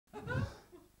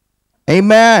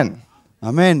Amen.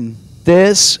 Amen.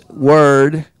 This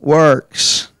word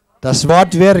works. Das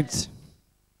Wort wirkt.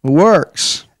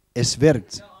 Works. Es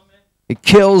wirkt. It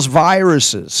kills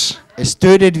viruses. Es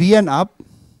tötet Viren ab.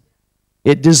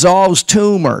 It dissolves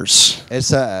tumors. Es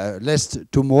lässt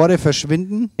Tumore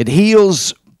verschwinden. It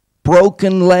heals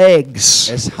broken legs,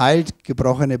 Es heilt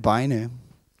gebrochene Beine,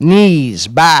 knees,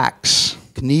 backs,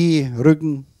 Knie,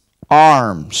 Rücken,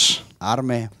 arms.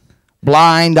 Arme.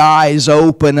 Blind eyes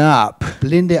open up.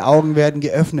 Blinde Augen werden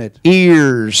geöffnet.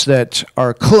 Ears that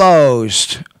are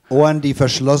closed Ohren, die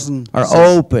verschlossen are sind,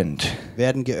 opened.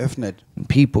 werden geöffnet. And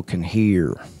people can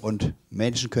hear. Und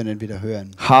Menschen können wieder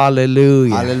hören.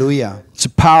 Hallelujah. Halleluja. It's a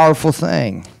powerful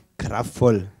thing.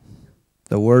 Kraftvoll.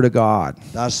 The Word of God.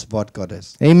 Das Wort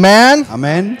Gottes. Amen.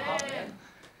 Amen.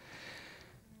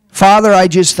 Father, I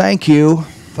just thank you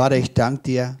Vater, ich danke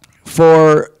dir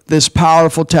for this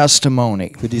powerful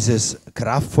testimony. für dieses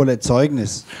kraftvolle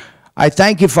Zeugnis. I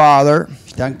thank you, Father,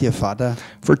 Ich danke dir, Vater,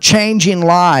 for changing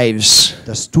lives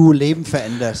dass du Leben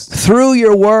veränderst through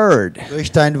your Word.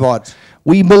 durch dein Wort.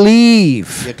 We believe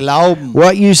Wir glauben.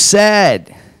 what you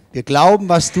said. Wir glauben,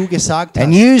 was du gesagt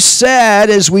And hast. you said,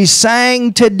 as we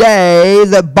sang today,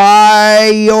 that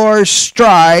by your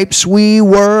stripes we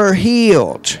were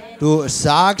healed. Du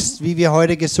sagst, wie wir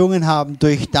heute gesungen haben,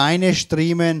 durch deine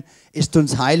Striemen ist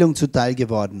uns Heilung zuteil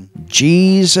geworden.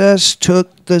 Jesus took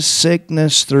the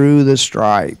sickness through the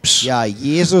stripes. Ja,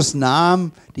 Jesus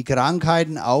nahm die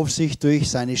Krankheiten auf sich durch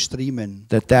seine Striemen.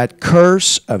 That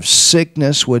curse of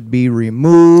sickness would be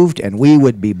removed and we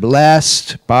would be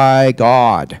blessed by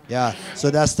God. Ja,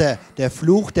 sodass der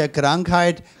Fluch der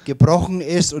Krankheit gebrochen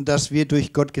ist und dass wir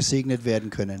durch Gott gesegnet werden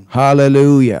können.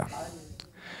 Hallelujah.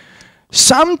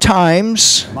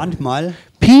 Sometimes Manchmal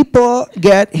people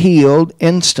get healed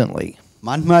instantly.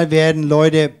 werden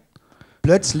Leute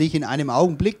plötzlich in einem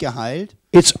Augenblick geheilt.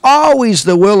 It's always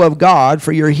the will of God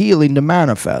for your healing to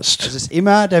manifest. Es ist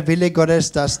immer der Wille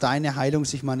Gottes, dass deine Heilung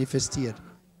sich manifestiert.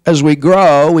 As we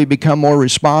grow, we become more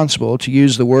responsible to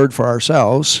use the word for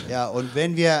ourselves. Ja, und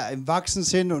wenn wir im Wachsen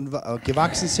sind und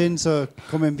gewachsen sind, so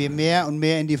kommen wir mehr und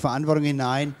mehr in die Verantwortung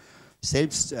hinein,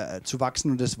 selbst zu wachsen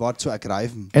und das Wort zu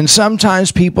ergreifen. And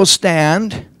sometimes people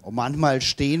stand, Und manchmal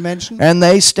stehen Menschen, and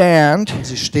they stand,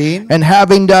 sie stehen, and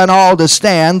having done all to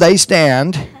stand, they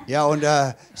stand. ja, und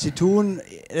sie tun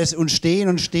es und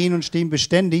stehen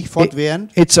beständig,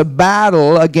 fortwährend. It's a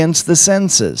battle against the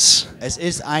senses. Es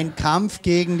ist ein Kampf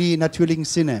gegen die natürlichen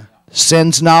Sinne.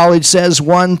 Sense knowledge says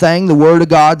one thing, the word of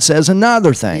God says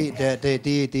another thing.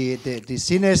 Die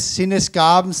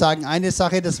Sinnesgaben sagen eine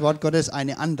Sache, das Wort Gottes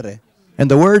eine andere. And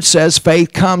the word says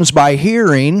faith comes by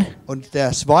hearing. Und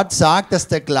das Wort sagt, dass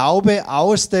der Glaube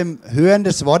aus dem Hören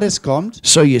des Wortes kommt.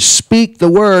 So you speak the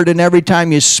word, and every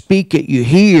time you speak it, you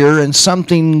hear, and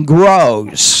something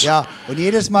grows. Ja, und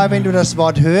jedes Mal, wenn du das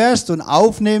Wort hörst und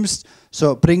aufnimmst,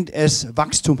 so bringt es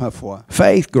Wachstum hervor.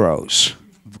 Faith grows.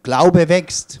 Glaube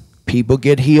wächst. People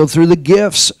get healed through the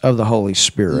gifts of the Holy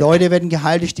Spirit. Leute werden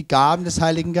geheilt durch die Gaben des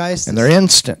Heiligen Geistes. And they're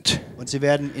instant. Und sie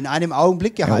werden in einem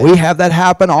Augenblick And geheilt. we have that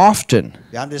happen often.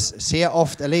 Wir haben das sehr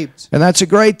oft erlebt. And that's a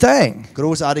great thing.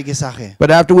 Großartige Sache.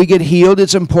 But after we get healed,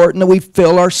 it's important that we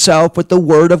fill ourselves with the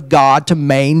Word of God to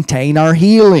maintain our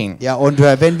healing. Ja, und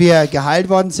wenn wir geheilt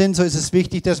worden sind, so ist es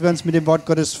wichtig, dass wir uns mit dem Wort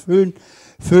Gottes füllen,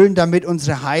 damit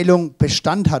unsere Heilung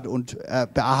Bestand hat und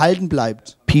erhalten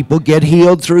bleibt. People get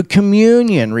healed through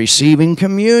communion, receiving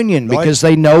communion, because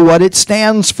they know what it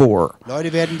stands for.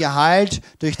 Leute werden geheilt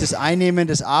durch das Einnehmen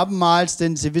des Abendmahls,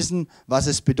 denn sie wissen, was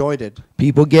es bedeutet.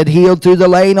 People get healed through the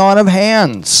laying on of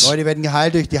hands. Leute werden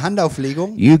geheilt durch die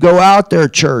Handauflegung. You go out there,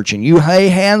 church, and you lay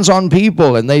hands on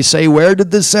people, and they say, "Where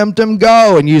did the symptom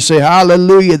go?" And you say,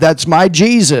 "Hallelujah, that's my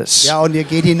Jesus." Ja, und ihr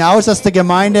geht hinaus aus der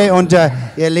Gemeinde und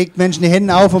ihr legt Menschen die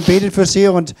Hände auf und betet für sie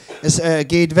und es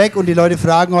geht weg und die Leute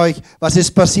fragen euch, was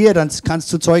ist passiert? Dann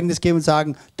kannst du Zeugnis geben und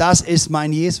sagen, das ist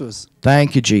mein Jesus.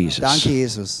 Thank you, Jesus. Danke,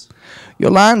 Jesus.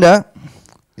 Yolanda,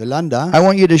 Yolanda, I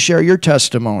want you to share your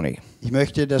testimony. ich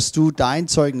möchte, dass du dein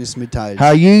Zeugnis mitteilst.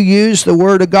 How you used the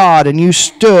Word of God and you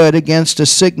stood against a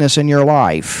sickness in your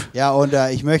life. Ja, und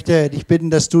ich möchte dich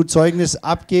bitten, dass du Zeugnis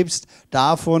abgibst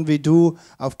davon, wie du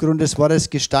aufgrund des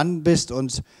Wortes gestanden bist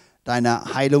und deiner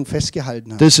Heilung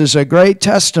festgehalten hast. This is a great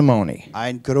testimony.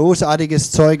 Ein großartiges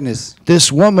Zeugnis.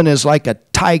 This woman is like a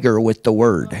tiger with the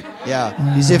Word. Ja,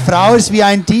 diese Frau ist wie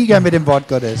ein Tiger mit dem Wort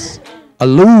Gottes. A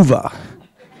luva.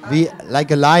 Wie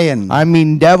like a lion. I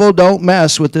mean, devil, don't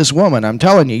mess with this woman. I'm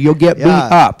telling you, you'll get beat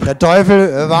Ja, up. der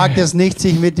Teufel wagt es nicht,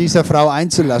 sich mit dieser Frau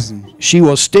einzulassen. She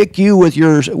will stick you with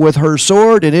her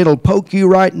sword and it'll poke you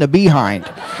right in the behind.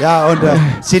 Ja, und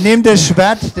sie nimmt das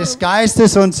Schwert des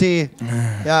Geistes und sie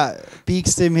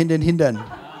biegst du ihm in den Hintern,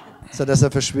 sodass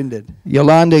er verschwindet.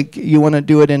 Yolanda, you want to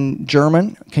do it in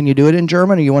German? Can you do it in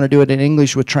German, or you want to do it in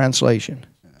English with translation?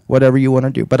 Whatever you want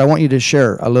to do. But I want you to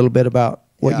share a little bit about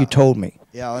what you told me.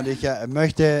 Ja, und ich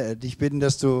möchte dich bitten,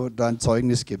 dass du da ein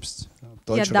Zeugnis gibst. Ja, Deutsch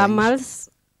oder Englisch.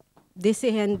 damals, diese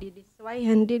Handy, die zwei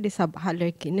Handy, das habe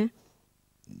ich ne?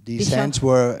 These hands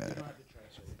were...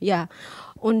 Ja,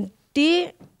 und die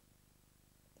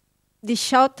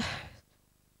schaut,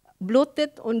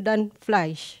 blutet und dann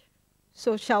Fleisch.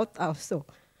 So schaut aus so.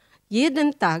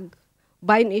 Jeden Tag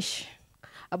weine ich.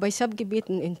 Aber ich habe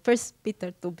gebeten in 1.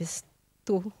 Peter 2 bis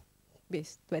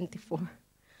 24.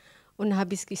 Und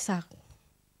habe ich gesagt,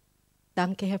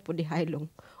 danke Herr für die Heilung.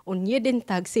 Und jeden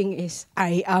Tag singe ich,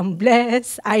 I am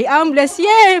blessed,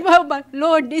 yeah, aber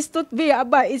Lord, es tut weh,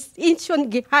 aber es ist schon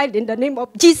geheilt in the name of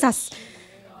Jesus.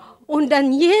 Und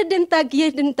dann jeden Tag,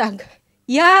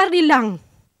 jahrelang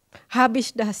habe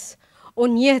ich das.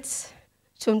 Und jetzt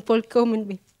schon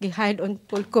vollkommen geheilt und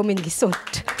vollkommen gesund.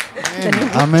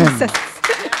 Amen.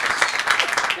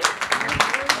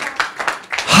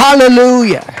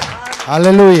 Hallelujah.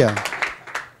 Halleluja.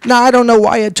 Now, I don't know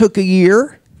why it took a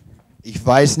year. Ich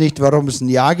weiß nicht, warum es ein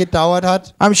Jahr gedauert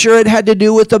hat. I'm sure it had to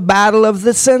do with the battle of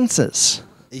the senses.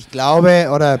 Ich glaube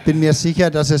oder bin mir sicher,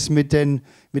 dass es mit dem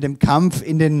Kampf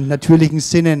in den natürlichen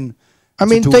Sinnen I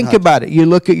mean, zu tun think hat. about it. You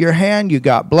look at your hand, you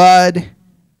got blood.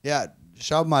 Ja,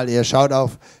 schau mal,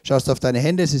 schaust auf deine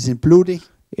Hände, sie sind blutig.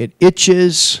 It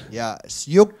itches. Ja, es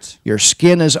juckt. Your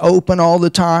skin is open all the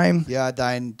time. Ja,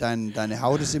 deine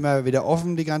Haut ist immer wieder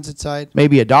offen die ganze Zeit.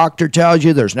 Maybe a doctor tells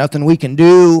you there's nothing we can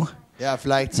do. Ja,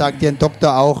 vielleicht sagt dir ein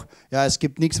Doktor auch, ja, es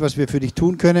gibt nichts, was wir für dich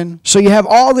tun können. So you have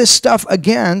all this stuff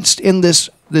against in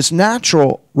this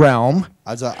natural realm,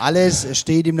 Also alles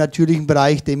steht im natürlichen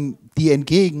Bereich dir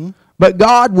entgegen, but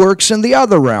God works in the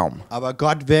other realm. aber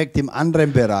Gott wirkt im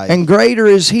anderen Bereich. And greater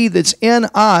is he that's in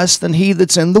us than he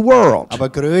that's in the world. Aber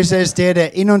größer ist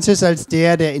der in uns ist, als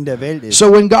der in der Welt ist.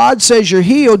 So when God says you're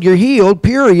healed,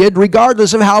 period,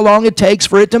 regardless of how long it takes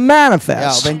for it to Ja,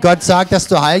 manifest. wenn Gott sagt, dass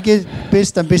du heil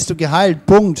bist, dann bist du geheilt.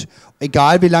 Punkt.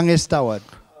 Egal wie lange es dauert.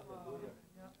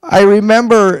 I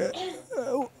remember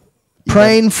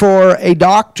praying for a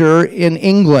doctor in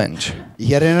England.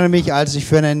 Ich erinnere mich, als ich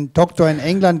für einen Doktor in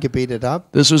England gebetet habe.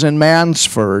 This was in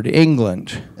Mansfield,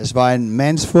 England. Es war in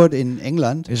Mansfield in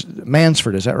England.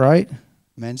 Mansfield, is that right?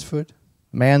 Mansfield?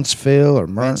 Mansfield or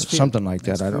Mansfield. something like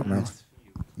that, I don't know.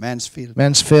 Mansfield.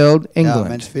 Mansfield, Ja, England.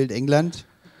 Mansfield, England.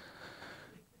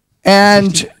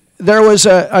 And there was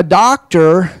a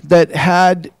doctor that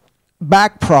had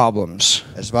back problems.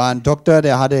 Es war ein Doktor,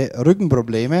 der hatte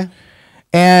Rückenprobleme.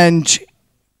 And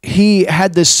he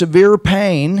had this severe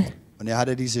pain Und er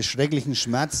hatte diese schrecklichen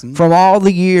Schmerzen. from all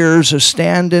the years of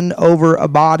standing over a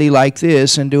body like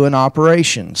this and doing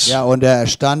operations. Ja, und er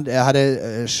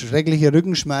hatte schreckliche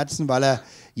Rückenschmerzen, weil er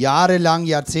jahrelang,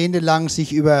 jahrzehntelang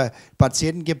sich über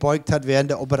Patienten gebeugt hat während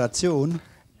der Operation.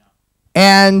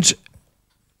 And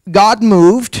God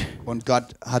moved. Und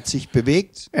Gott hat sich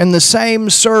bewegt. In the same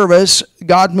service,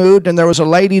 God moved, and there was a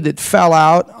lady that fell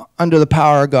out under the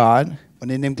power of God. Und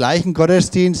in dem gleichen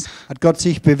Gottesdienst hat Gott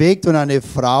sich bewegt und eine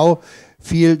Frau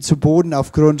fiel zu Boden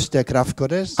aufgrund der Kraft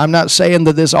Gottes. I'm not saying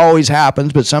that this always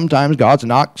happens, but sometimes God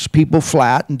knocks people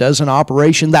flat and does an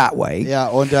operation that way. Ja,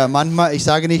 und manchmal, ich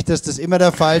sage nicht, dass das immer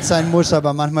der Fall sein muss,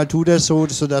 aber manchmal tut er so,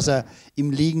 dass er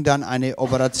im Liegen dann eine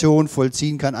Operation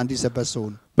vollziehen kann an dieser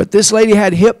Person. But this lady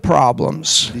had hip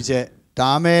problems, Diese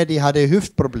Dame, die hatte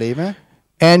Hüftprobleme.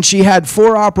 and she had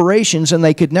 4 operations, and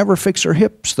they could never fix her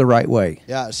hips the right way.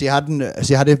 Ja, sie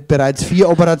hatte bereits 4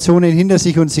 Operationen hinter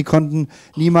sich und sie konnten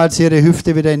niemals ihre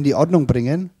Hüfte wieder in die Ordnung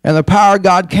bringen. And the power of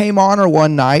God came on her one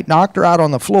night, knocked her out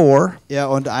on the floor, Ja,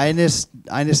 und eines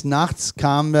Nachts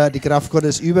kam die Kraft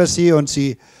Gottes über sie und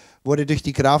sie wurde durch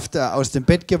die Kraft aus dem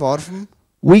Bett geworfen.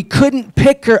 We couldn't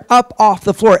pick her up off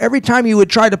the floor. Every time you would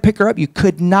try to pick her up, you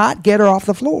could not get her off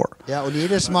the floor. Ja, und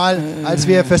jedes Mal, als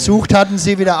wir versucht hatten,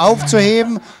 sie wieder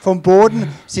aufzuheben vom Boden,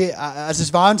 also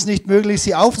es war uns nicht möglich,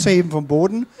 sie aufzuheben vom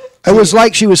Boden. It was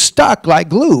like she was stuck like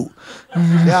glue.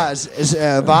 Ja, es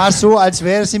war so, als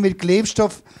wäre sie mit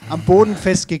Klebstoff am Boden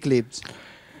festgeklebt.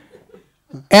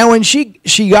 And when she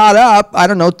got up, I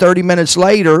don't know, 30 minutes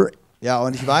later, Ja,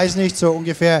 und ich weiß nicht, so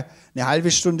ungefähr eine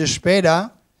halbe Stunde später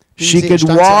she could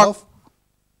stand sie walk auf.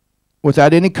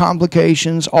 without any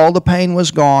complications. All the pain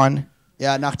was gone.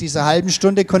 Ja, nach dieser halben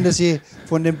Stunde konnte sie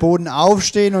von dem Boden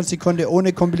aufstehen und sie konnte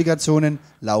ohne Komplikationen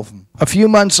laufen. A few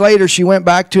months later, she went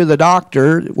back to the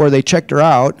doctor where they checked her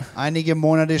out. Einige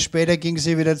Monate später ging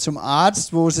sie wieder zum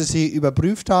Arzt, wo sie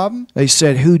überprüft haben. They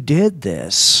said, "Who did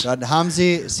this? Dann haben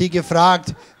sie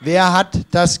gefragt, wer hat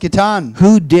das getan?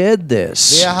 Who did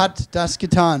this? Wer hat das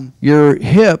getan? Your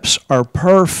hips are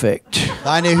perfect."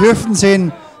 Deine Hüften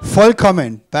sind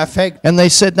vollkommen perfekt. And they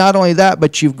said, "Not only that,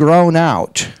 but you've grown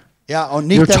out. Ja,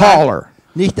 und You're taller."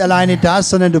 nicht alleine das,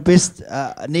 sondern du bist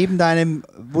neben deinen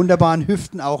wunderbaren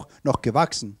Hüften auch noch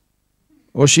gewachsen.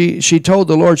 Well, she told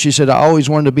the Lord, she said, "I always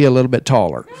wanted to be a little bit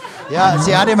taller." Ja,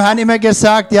 sie hat dem Herrn immer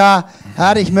gesagt, ja,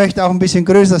 Herr, ich möchte auch ein bisschen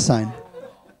größer sein.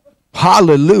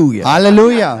 Hallelujah.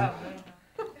 Halleluja.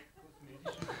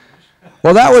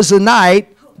 Well, that was the night.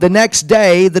 The next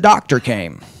day, the doctor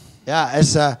came. Ja,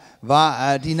 es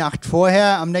war die Nacht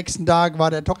vorher, am nächsten Tag war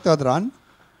der Doktor dran.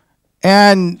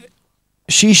 And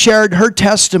she shared her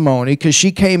testimony because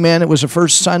she came in. It was the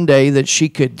first Sunday that she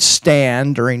could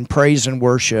stand during praise and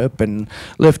worship and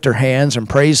lift her hands and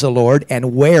praise the Lord and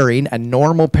wearing a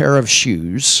normal pair of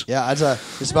shoes. Ja, also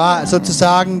es war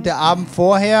sozusagen der Abend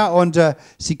vorher und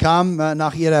sie kam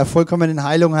nach ihrer vollkommenen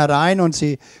Heilung herein und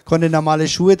sie konnte normale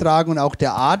Schuhe tragen und auch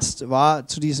der Arzt war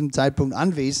zu diesem Zeitpunkt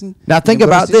anwesend. Now think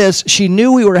about this. She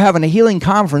knew we were having a healing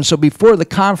conference, so before the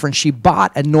conference she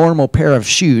bought a normal pair of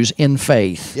shoes in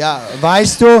faith. Ja, weißt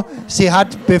du, sie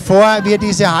hat, bevor wir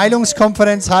diese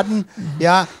Heilungskonferenz hatten,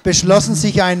 ja, beschlossen,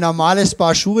 sich ein normales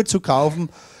Paar Schuhe zu kaufen,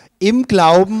 im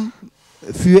Glauben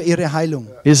für ihre Heilung.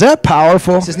 Is that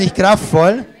powerful? Ist das nicht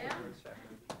kraftvoll?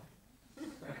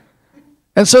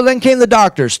 And so then came the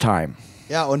doctor's time.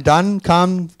 Ja, und dann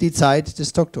kam die Zeit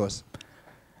des Doktors.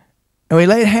 And we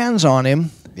laid hands on him,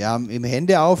 Wir haben ihm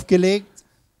Hände aufgelegt.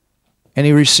 and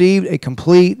he received a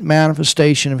complete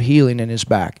manifestation of healing in his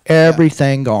back.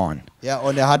 Everything gone. Ja,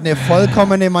 und er hat eine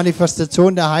vollkommene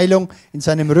Manifestation der Heilung in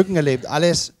seinem Rücken erlebt.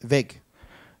 Alles weg.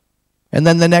 And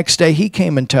then the next day he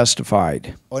came and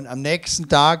testified Und am nächsten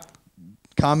Tag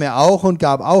kam er auch und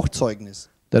gab auch Zeugnis.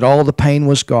 that all the pain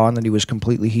was gone, that he was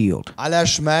completely healed. Aller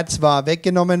Schmerz war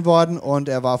weggenommen worden und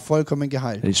er war vollkommen That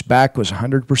geheilt. his back was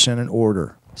 100% in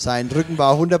order. Sein Rücken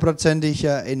war 100%ig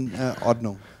in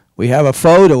Ordnung. We have a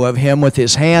photo of him with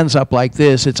his hands up like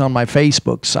this. It's on my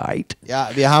Facebook site. Ja,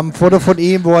 wir haben ein Foto von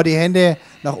ihm, wo er die Hände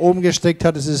nach oben gestreckt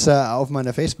hat. Das ist auf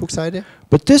meiner Facebook-Seite.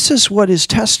 But this is what his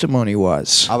testimony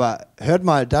was. Aber hört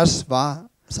mal, das war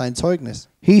sein Zeugnis.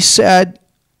 He said,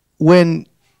 when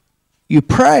you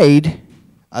prayed,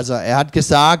 Also er hat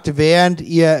gesagt, während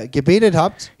ihr gebetet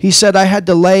habt, he said, I had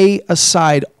to lay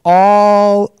aside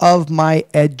all of my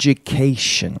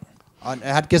education. und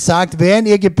er hat gesagt, während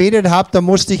ihr gebetet habt, da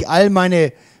musste ich all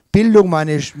meine Bildung,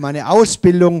 meine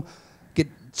Ausbildung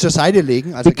zur Seite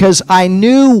legen. Also Because I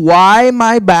knew why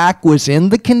my back was in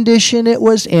the condition it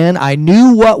was in. I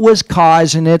knew what was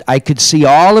causing it. I could see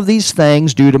all of these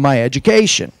things due to my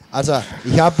education. Also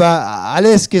ich habe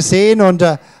alles gesehen und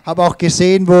habe auch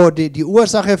gesehen, wo die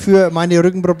Ursache für meine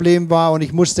Rückenprobleme war und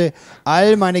ich musste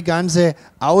all meine ganze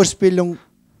Ausbildung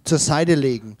zur Seite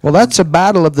legen. Well, that's a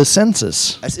battle of the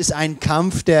senses. Es ist ein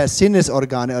Kampf der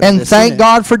Sinnesorgane. Oder And der thank Sinne.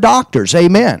 God for doctors.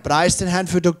 Amen. Preis den Herrn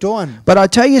für Doktoren. But I'll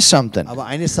tell you something. Aber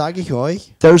eines sage ich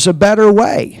euch, There's a better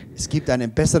way. es gibt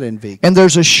einen besseren Weg. And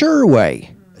there's a sure way.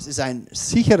 Es ist ein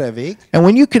sicherer Weg. And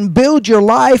when you can build your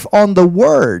life on the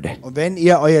Word, Und wenn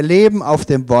ihr euer Leben auf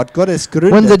dem Wort Gottes when the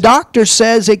gründet, doctor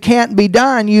says it can't be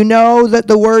done, you know that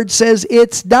the Word says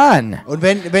it's done. und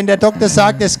wenn der Doktor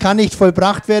sagt, es kann nicht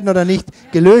vollbracht werden oder nicht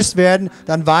gelöst werden,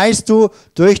 dann weißt du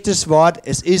durch das Wort,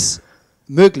 es ist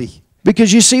möglich.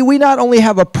 Because you see, we not only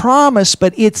have a promise,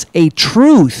 but it's a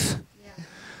truth.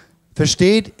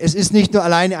 Versteht, es ist nicht nur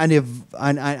alleine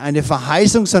eine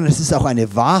Verheißung, sondern es ist auch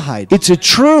eine Wahrheit. It's a Es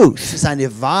truth. ist eine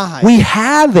Wahrheit. We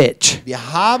have it. Wir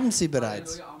haben sie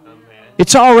bereits.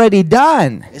 It's already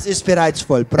done. Es ist bereits And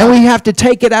vollbracht. we have to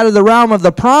take it out of the realm of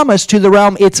the promise to the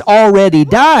realm it's already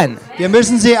done. Wir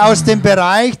müssen sie aus dem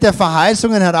Bereich der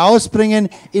Verheißungen herausbringen,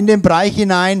 in den Bereich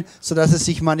hinein, sodass es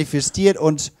sich manifestiert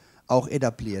und auch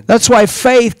etabliert. That's why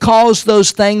faith calls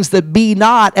those things that be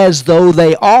not as though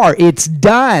they are. It's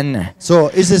done. So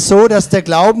ist es so, dass der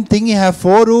Glauben Dinge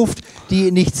hervorruft,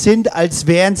 die nicht sind, als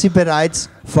wären sie bereits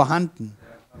vorhanden.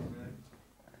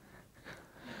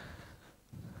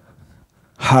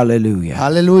 Hallelujah.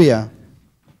 Halleluja.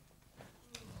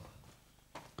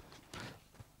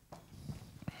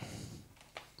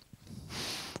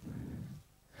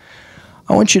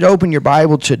 I want you to open your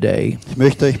Bible today Ich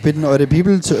möchte euch bitten, eure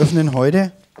Bibel zu öffnen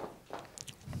heute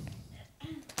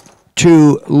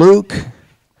to Luke,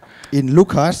 in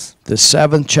Lukas, the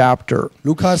 7th chapter.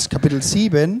 Lukas Kapitel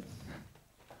 7.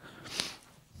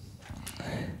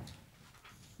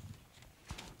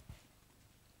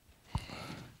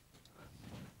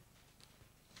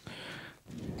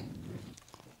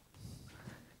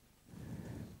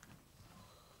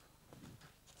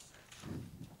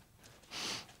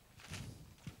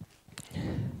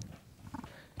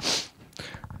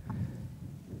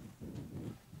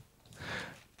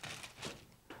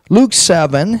 Luke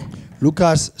 7,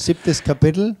 Lukas 7.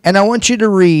 Kapitel. and I want you to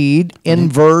read in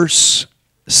verse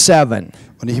 7.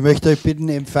 Und ich möchte euch bitten,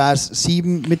 im Vers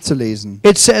 7 mitzulesen.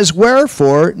 It says,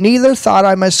 Wherefore, neither thought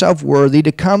I myself worthy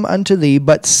to come unto thee,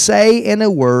 but say in a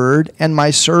word, and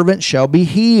my servant shall be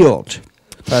healed.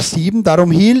 Vers 7. Darum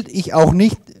hielt ich auch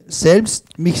nicht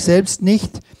mich selbst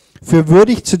nicht für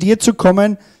würdig, zu dir zu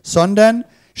kommen, sondern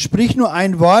sprich nur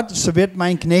ein Wort, so wird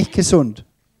mein Knecht gesund.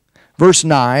 Verse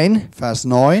 9, Vers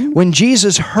 9. when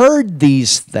Jesus heard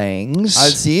these things,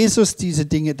 Als Jesus diese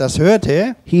Dinge das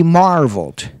hörte, he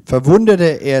marveled.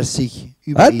 verwunderte er sich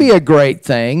über That'd be ihn. a great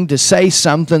thing to say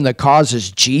something that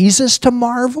causes Jesus to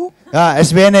marvel. Ja,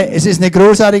 es ist eine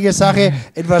großartige Sache,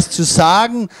 etwas zu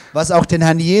sagen, was auch den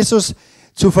Herrn Jesus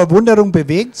zur Verwunderung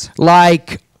bewegt.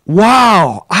 Like,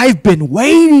 wow, I've been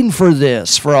waiting for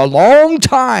this for a long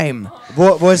time.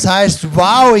 Wo es heißt,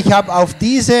 wow, ich habe auf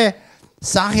diese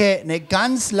Sache eine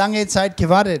ganz lange Zeit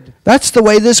gewartet. That's the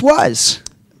way this was.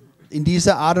 In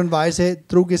dieser Art und Weise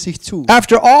trug es sich zu.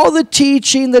 After all the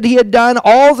teaching that he had done,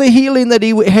 all the healing that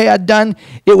he had done,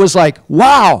 it was like,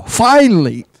 wow,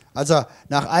 finally. Also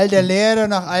nach all der Lehre,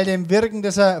 nach all dem Wirken,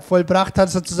 das er vollbracht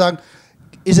hat, sozusagen,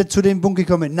 ist er zu dem Punkt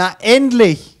gekommen. Na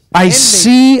endlich! I Endlich.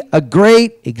 see a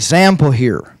great example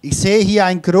here. Ich sehe hier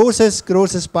ein großes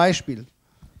Beispiel.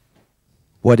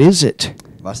 What is it?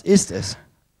 Was ist es?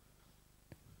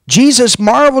 Jesus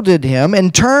marveled at him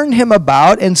and turned him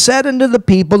about and said unto the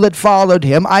people that followed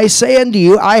him, I say unto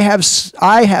you, I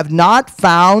have not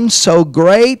found so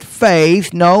great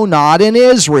faith, no, not in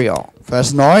Israel.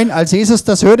 Vers 9. Als Jesus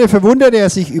das hörte, verwunderte er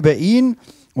sich über ihn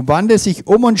und wandte sich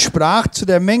um und sprach zu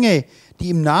der Menge, die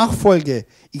ihm nachfolge.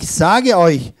 Ich sage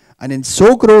euch, einen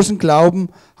so großen Glauben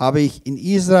habe ich in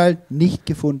Israel nicht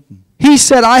gefunden. He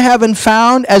said, I haven't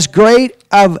found as great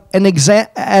of an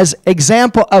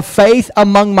example of faith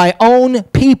among my own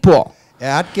people.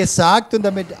 Er hat gesagt und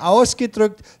damit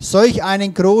ausgedrückt, solch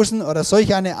einen großen oder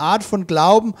solch eine Art von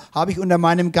Glauben habe ich unter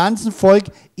meinem ganzen Volk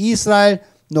Israel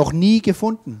noch nie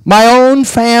gefunden. My own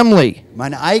family.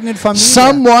 Meine eigenen Familie.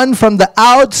 Someone from the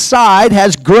outside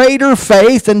has greater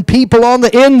faith than people on the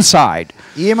inside.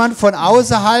 Jemand von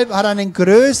außerhalb hat einen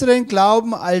größeren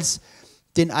Glauben als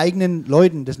den eigenen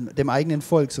Leuten, dem eigenen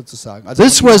Volk sozusagen. Also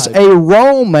This von was innerhalb. a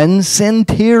Roman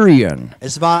centurion.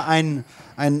 Es war ein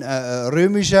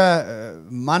römischer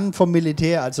Mann vom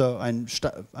Militär, also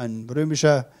ein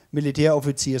römischer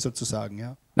Militäroffizier sozusagen.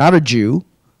 Ja. Not a Jew,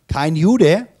 Kein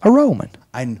Jude, a Roman.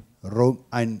 ein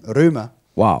Römer.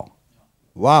 Wow.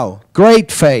 Wow, Great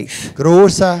faith.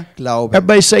 großer Glaube.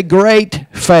 Everybody say great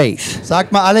faith.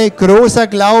 Sagt mal alle, großer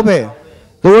Glaube.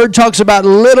 The word talks about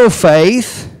little faith.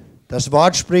 Das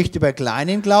Wort spricht über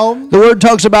kleinen Glauben. The word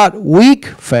talks about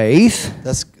weak faith.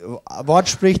 Das Wort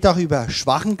spricht auch über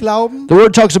schwachen Glauben. The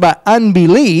word talks about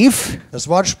unbelief. Das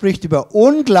Wort spricht über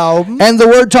Unglauben. And the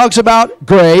word talks about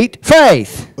great faith.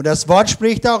 Und das Wort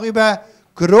spricht auch über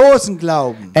großen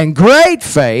Glauben. And great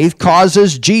faith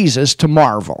causes Jesus to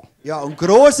marvel. Ja, und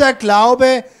großer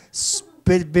Glaube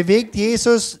bewegt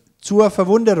Jesus zur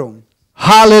Verwunderung.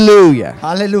 Hallelujah.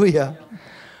 Halleluja.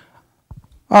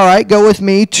 All right, go with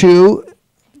me to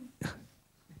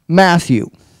Matthew.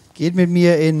 Geht mit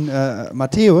mir in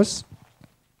Matthäus.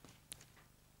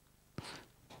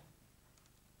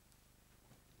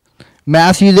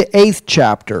 Matthew, the 8th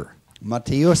chapter.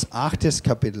 Matthäus 8.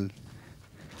 Kapitel.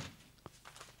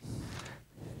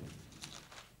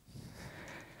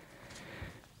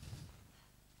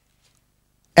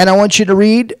 And I want you to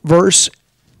read verse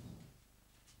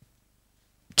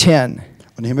 10.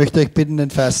 Und ich möchte euch bitten, den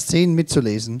Vers 10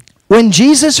 mitzulesen. When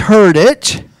Jesus heard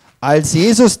it, Als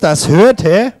Jesus das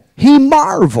hörte, he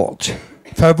marveled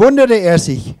verwunderte er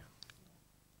sich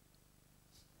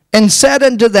and said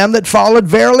unto them that followed,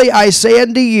 Verily I say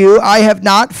unto you, I have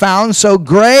not found so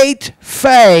great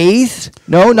faith,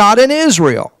 no, not in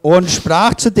Israel. und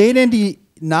sprach zu denen, die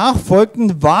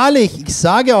nachfolgten, wahrlich, ich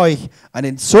sage euch,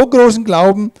 einen so großen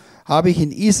Glauben habe ich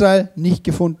in Israel nicht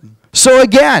gefunden. So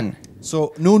again,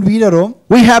 So, nun wiederum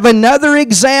we have another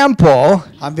example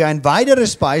haben wir ein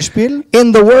weiteres Beispiel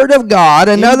in the Word of God,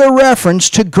 another reference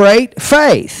to great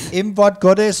faith. im Wort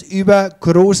Gottes über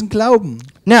großen Glauben.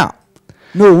 Now,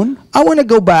 Nun, I want to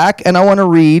go back and I want to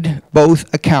read both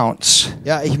accounts.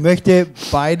 ja, ich möchte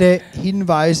beide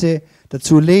Hinweise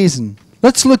dazu lesen.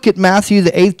 Let's look at Matthew,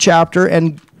 the 8th chapter,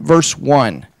 and verse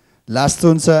 1. Lasst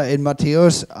uns in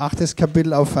Matthäus 8.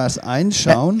 Kapitel auf Vers 1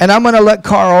 schauen. And I'm going to let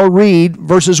Carl read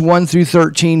verses 1 through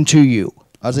 13 to you.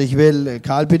 Also ich will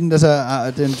Karl bitten, dass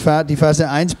er die Verse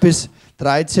 1 bis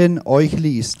 13 euch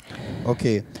liest.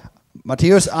 Okay.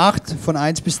 Matthäus 8 von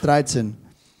 1 bis 13.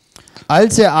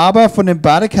 Als er aber von dem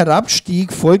Berg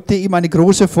herabstieg, folgte ihm eine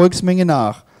große Volksmenge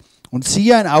nach. Und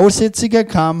siehe, ein Aussätziger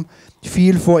kam,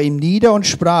 fiel vor ihm nieder und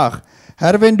sprach: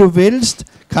 Herr, wenn du willst,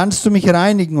 kannst du mich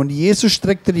reinigen. Und Jesus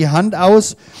streckte die Hand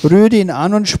aus, rührte ihn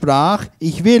an und sprach: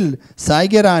 Ich will, sei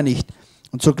gereinigt.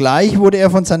 Und sogleich wurde er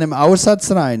von seinem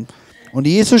Aussatz rein. Und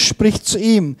Jesus spricht zu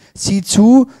ihm: Sieh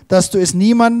zu, dass du es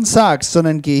niemandem sagst,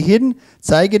 sondern geh hin,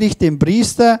 zeige dich dem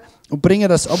Priester und bringe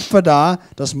das Opfer dar,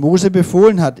 das Mose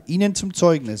befohlen hat, ihnen zum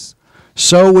Zeugnis.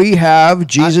 So we have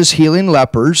Jesus healing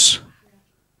lepers,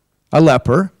 a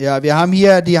leper. Ja, wir haben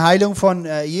hier die Heilung von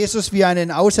Jesus, wie er einen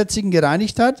Aussätzigen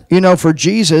gereinigt hat. You know, for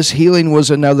Jesus, healing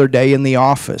was another day in the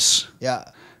office. Ja,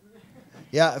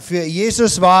 ja, für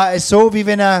Jesus war es so, wie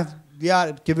wenn er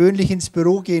gewöhnlich ins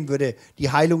Büro gehen würde, die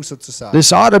Heilung sozusagen.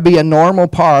 This ought to be a normal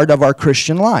part of our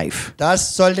Christian life.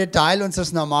 Das sollte Teil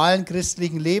unseres normalen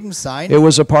christlichen Lebens sein. It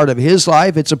was a part of his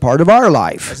life, it's a part of our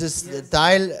life. Es ist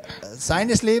Teil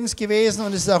seines Lebens gewesen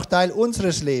und es ist auch Teil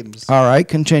unseres Lebens. All right,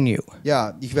 continue.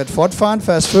 Ja, ich werde fortfahren,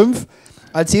 Vers 5.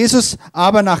 Als Jesus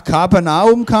aber nach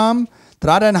Kapernaum kam,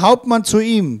 trat ein Hauptmann zu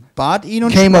ihm, bat ihn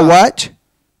und Came a sprach. what?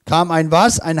 Kam ein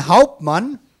was? Ein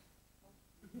Hauptmann.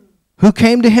 Who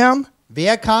came to him?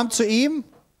 Wer kam zu ihm?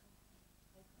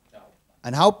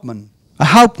 Ein Hauptmann.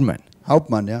 A hauptman.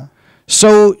 Hauptmann, ja.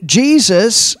 So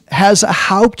Jesus has a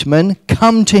hauptman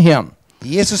come to him.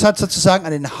 Jesus hat sozusagen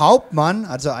einen Hauptmann,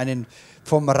 also einen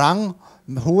vom Rang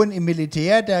hohen im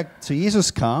Militär, der zu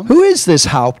Jesus kam. Who is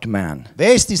this hauptman?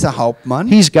 Wer ist dieser Hauptmann?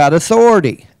 He's got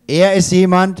authority. Er ist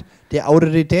jemand, der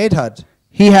Autorität hat.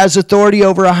 He has authority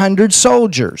over 100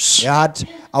 soldiers. Er hat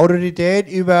Autorität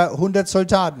über 100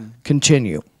 Soldaten.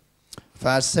 Continue.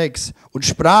 Vers 6. Und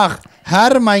sprach: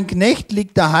 Herr, mein Knecht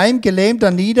liegt daheim gelähmt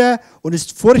nieder und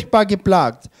ist furchtbar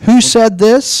geplagt. Who said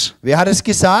this? Wer hat es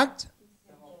gesagt?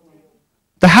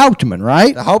 The hauptman,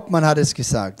 right? Der Hauptmann hat es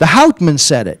gesagt. The hauptman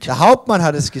said it. Der Hauptmann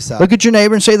hat es gesagt. Look at your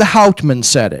neighbor and say, the hauptman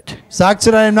said it. Sag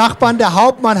zu deinem Nachbarn, der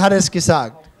Hauptmann hat es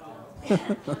gesagt.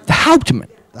 The hauptman.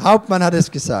 Der Hauptmann hat es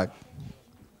gesagt.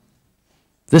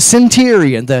 The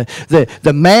centurion,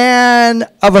 the man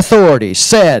of authority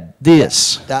said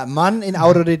this. Der Mann in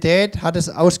Autorität hat es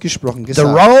ausgesprochen, The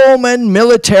gesagt. Roman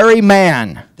military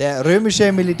man, Der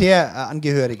römische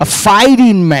Militärangehörige. a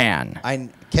fighting man. Ein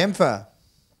Kämpfer.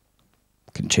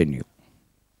 Continue.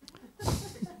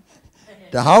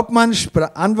 Der Hauptmann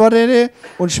antwortete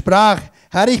und sprach: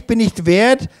 Herr, ich bin nicht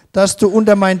wert, dass du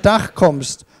unter mein Dach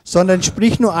kommst, sondern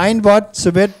sprich nur ein Wort,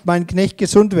 so wird mein Knecht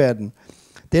gesund werden.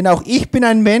 Denn auch ich bin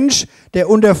ein Mensch, der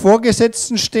unter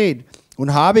Vorgesetzten steht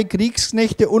und habe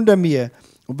Kriegsknechte unter mir.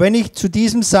 Und wenn ich zu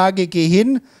diesem sage, geh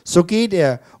hin, so geht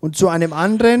er. Und zu einem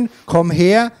anderen, komm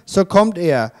her, so kommt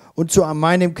er. Und zu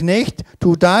meinem Knecht,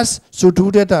 tu das, so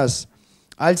tut er das.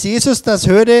 Als Jesus das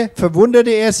hörte,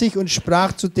 verwunderte er sich und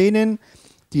sprach zu denen,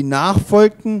 die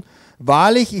nachfolgten: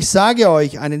 Wahrlich, ich sage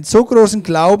euch, einen so großen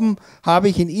Glauben habe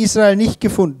ich in Israel nicht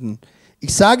gefunden.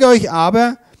 Ich sage euch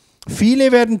aber,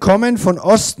 viele werden kommen von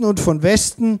Osten und von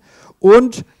Westen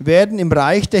und werden im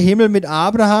Reich der Himmel mit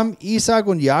Abraham, Isaak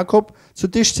und Jakob zu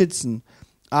Tisch sitzen.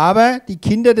 Aber die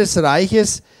Kinder des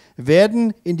Reiches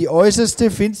werden in die äußerste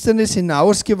Finsternis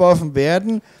hinausgeworfen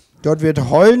werden. Dort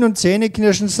wird Heulen und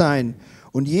Zähneknirschen sein.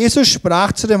 Und Jesus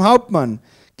sprach zu dem Hauptmann: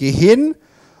 Geh hin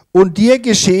und dir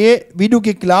geschehe, wie du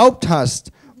geglaubt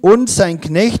hast. Und sein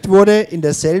Knecht wurde in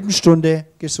derselben Stunde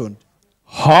gesund.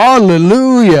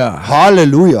 Hallelujah.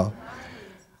 Halleluja.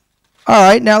 All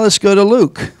right, now let's go to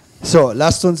Luke. So,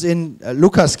 lasst uns in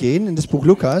Lukas gehen, in das Buch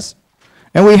Lukas.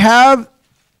 And we have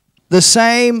the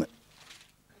same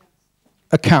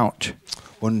account.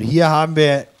 Und hier haben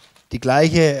wir die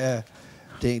gleiche,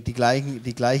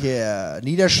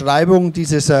 Niederschreibung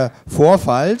dieses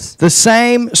Vorfalls, The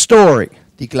same story.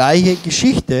 die gleiche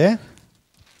Geschichte.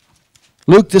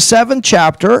 Luke, the 7th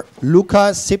chapter.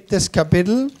 Lukas 7.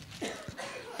 Kapitel.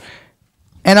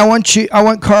 And I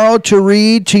want Carl to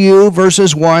read to you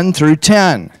verses 1 through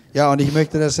 10. Ja, und ich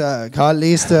möchte, dass Karl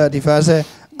liest die Verse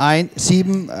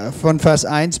 7 von Vers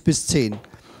 1 bis 10.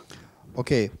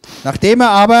 Okay. Nachdem er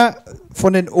aber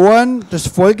von den Ohren des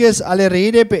Volkes alle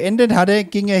Rede beendet hatte,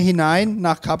 ging er hinein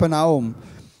nach Kapernaum.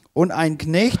 Und ein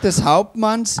Knecht des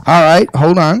Hauptmanns. All right,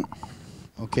 hold on.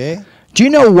 Okay. Do you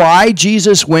know why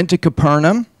Jesus went to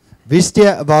Capernaum? Wisst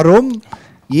ihr, warum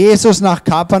Jesus nach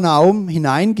Kapernaum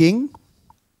hineinging?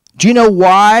 Do you know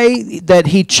why that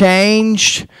he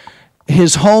changed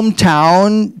his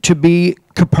hometown to be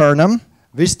Capernaum?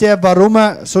 Wisst ihr, warum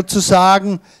er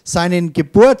sozusagen seinen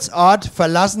Geburtsort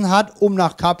verlassen hat, um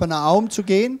nach Kapernaum zu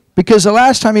gehen? Because the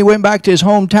last time he went back to his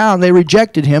hometown, they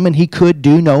rejected him and he could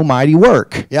do no mighty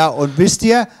work. Ja, und wisst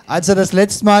ihr, als er das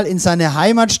letzte Mal in seine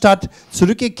Heimatstadt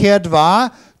zurückgekehrt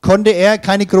war, konnte er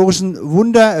keine großen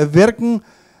Wunder wirken,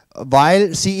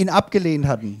 weil sie ihn abgelehnt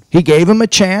hatten. He gave him a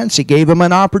chance, he gave him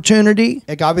an opportunity.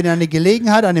 Er gab ihnen eine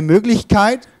Gelegenheit, eine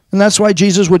Möglichkeit. And that's why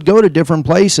Jesus would go to different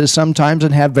places sometimes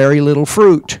and have very little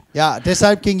fruit. Ja,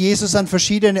 deshalb ging Jesus an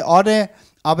verschiedene Orte,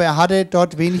 aber er hatte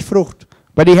dort wenig Frucht.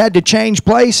 But he had to change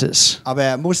places Aber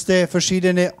er musste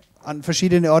an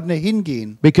verschiedene Orte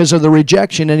hingehen. because of the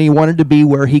rejection, and he wanted to be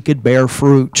where he could bear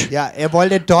fruit. Ja, er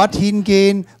wollte dorthin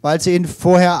gehen, weil sie ihn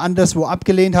vorher anderswo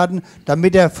abgelehnt hatten,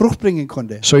 damit er Frucht bringen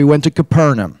konnte. So he went to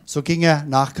Capernaum So ging er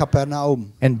nach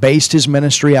Kapernaum. and based his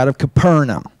ministry out of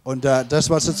Capernaum. Und das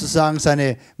war sozusagen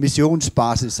seine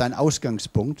Missionsbasis, sein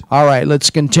Ausgangspunkt. All right,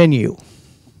 let's continue.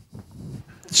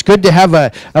 It's good to have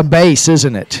a base,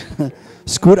 isn't it?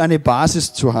 Es ist gut, eine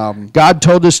Basis zu haben. God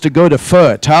told us to go to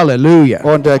Foot. Hallelujah.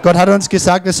 Und Gott hat uns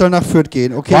gesagt, wir sollen nach Fürth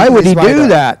gehen. Okay, Why would he lies do weiter.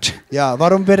 that? Ja,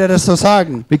 warum wird er das so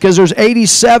sagen? Because there's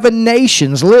 87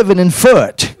 nations living in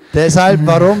Foot. Deshalb,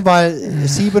 warum? Weil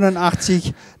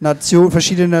 87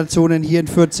 verschiedene Nationen hier in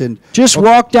Fürth sind. Just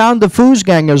walk down the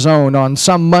Fußgänger zone on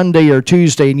some Monday or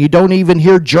Tuesday and you don't even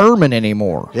hear German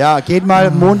anymore. Ja, geht mal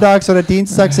montags oder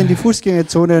dienstags in die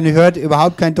Fußgängerzone und ihr hört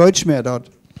überhaupt kein Deutsch mehr dort.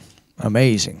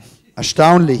 Amazing.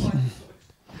 Erstaunlich.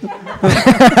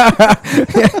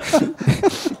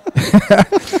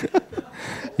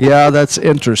 Yeah, that's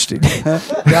interesting.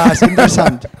 Ja, ist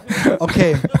interessant.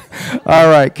 Okay, All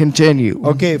right, continue.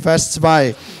 okay, Vers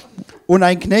 2. Und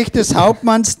ein Knecht des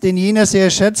Hauptmanns, den jener sehr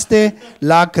schätzte,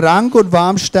 lag krank und war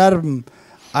am Sterben.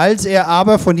 Als er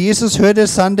aber von Jesus hörte,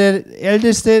 sandte der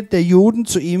Älteste der Juden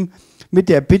zu ihm mit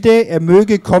der Bitte, er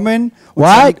möge kommen. Und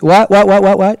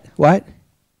What?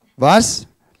 Was?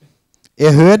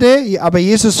 Er hörte,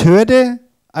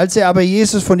 als er aber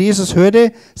von Jesus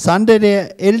hörte, sandte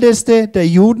der Älteste der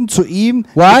Juden zu ihm.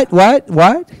 What? Was?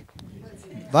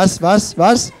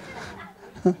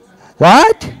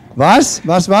 What?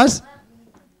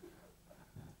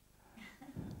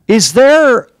 Is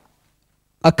there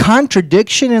a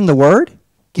contradiction in the word?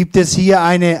 Gibt es hier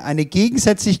eine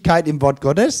Gegensätzlichkeit im Wort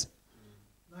Gottes?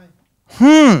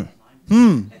 Who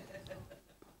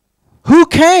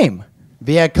came?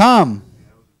 Wer kam?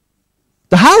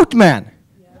 The Hauptmann.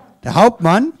 Der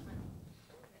Hauptmann?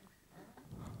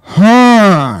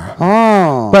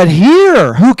 But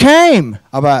here, who came?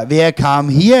 Aber wer kam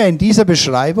hier in dieser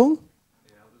Beschreibung?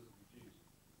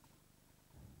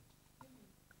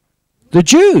 The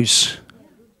Jews.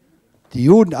 Die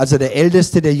Juden, also der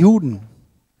Älteste der Juden.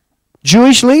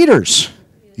 Jewish leaders.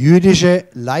 Jüdische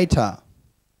Leiter.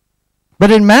 But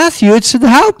in Matthew, it said the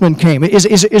Hauptmann came. Is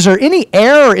there any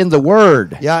error in the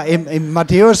word? Ja, im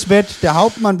Matthäus wird der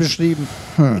Hauptmann beschrieben.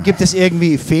 Gibt es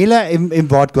irgendwie Fehler im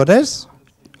Wort Gottes?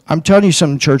 I'm telling you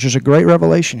something, church. There's a great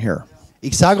revelation here.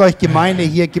 Ich sage euch, Gemeinde,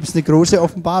 hier gibt es eine große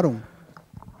Offenbarung.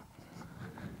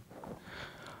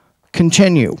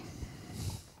 Continue.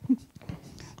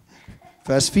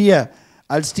 Vers 4.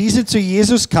 Als diese zu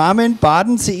Jesus kamen,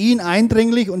 baten sie ihn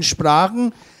eindringlich und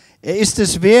sprachen, er ist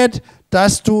es wert,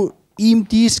 dass du ihm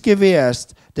dies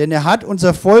gewährst, denn er hat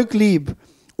unser Volk lieb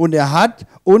und er hat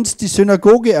uns die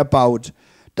Synagoge erbaut.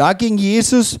 Da ging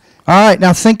Jesus, All right,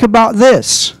 now think about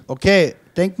this. okay,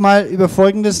 denk mal über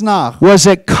Folgendes nach. Was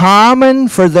it common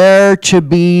for there to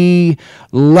be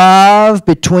love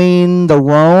between the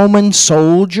Roman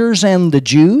soldiers and the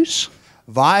Jews?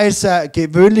 War es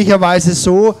gewöhnlicherweise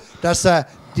so, dass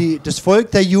das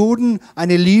Volk der Juden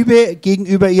eine Liebe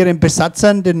gegenüber ihren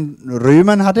Besatzern, den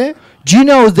Römern hatte? Do you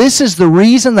know this is the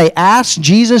reason they asked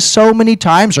Jesus so many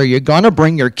times, are you going to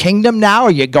bring your kingdom now?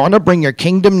 Are you going to bring your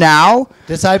kingdom now?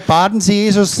 Deshalb baten sie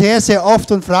Jesus sehr, sehr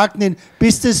oft und fragten ihn,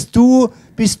 bist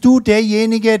du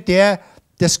derjenige, der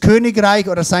das Königreich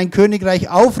oder sein Königreich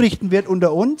aufrichten wird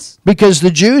unter uns? Because the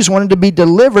Jews wanted to be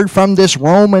delivered from this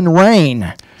Roman reign.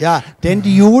 Ja, denn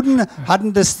die Juden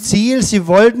hatten das Ziel, sie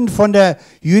wollten von der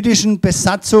jüdischen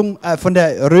Besatzung, von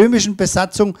der römischen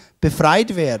Besatzung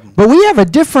befreit werden. But we have a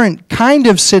different kind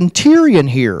of centurion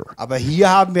here. Aber hier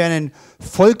haben wir einen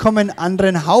vollkommen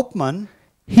anderen Hauptmann.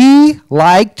 He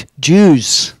liked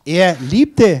Jews. Er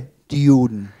liebte die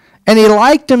Juden. And he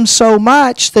liked them so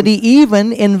much that he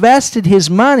even invested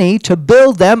his money to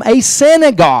build them a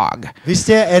synagogue. Wisst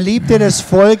ihr, er liebte das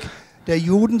Volk der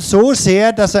Juden so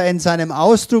sehr, dass er in seinem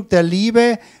Ausdruck der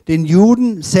Liebe den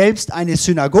Juden selbst eine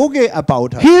Synagoge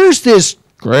erbaut hat. Here's this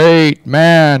great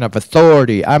man of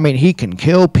authority. I mean, he can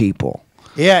kill people.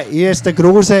 Er ist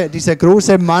dieser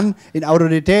große Mann in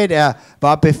Autorität. Er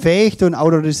war befähigt und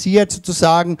autorisiert,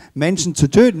 sozusagen Menschen zu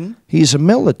töten. He's a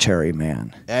military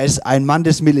man, Er ist ein Mann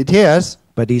des Militärs,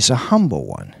 but he's a humble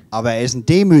one. aber er ist ein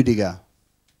Demütiger.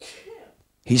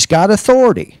 He's got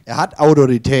authority, Er hat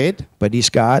Autorität. but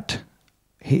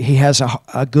he has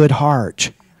a good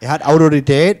heart. Er hat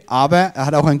Autorität, aber er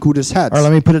hat auch ein gutes Herz. Or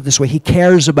let me put it this way, he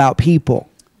cares about people.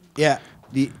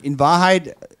 In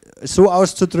Wahrheit so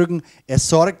auszudrücken, er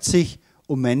sorgt sich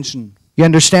um Menschen. You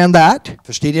understand that?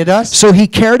 Versteht ihr das? So he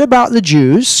cared about the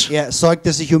Jews. Er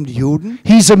sorgte sich um die Juden.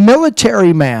 He's a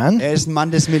military man. Er ist ein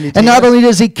Mann des And not Militärs. only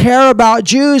does he care about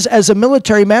Jews as a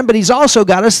military man, but he's also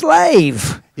got a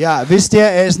slave. Ja, wisst ihr,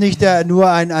 er ist nicht nur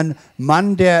ein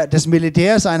Mann des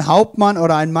Militärs, ein Hauptmann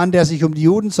oder ein Mann, der sich um die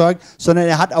Juden sorgt, sondern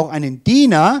er hat auch einen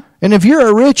Diener. And if you're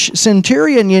a rich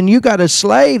centurion and you got a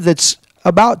slave that's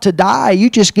about to die, you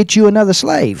just get you another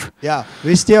slave. Ja,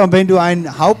 wisst ihr, und wenn du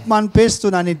ein Hauptmann bist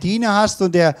und einen Diener hast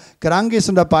und der krank ist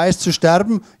und dabei ist zu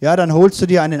sterben, ja, dann holst du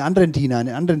dir einen anderen Diener,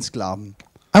 einen anderen Sklaven.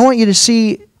 I want you to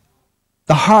see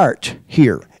the heart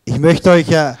here. Ich möchte euch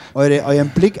euren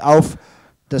Blick auf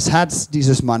das Herz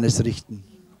dieses Mannes richten.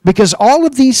 Because all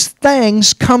of these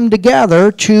things come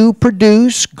together to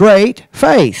produce great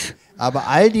faith. Aber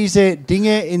all diese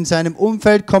Dinge in seinem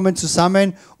Umfeld kommen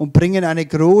zusammen und bringen einen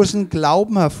großen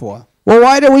Glauben hervor. Well,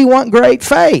 why do we want great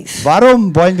faith?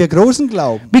 Warum wollen wir großen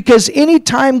Glauben? Because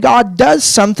anytime God does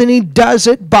something, he does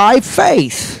it by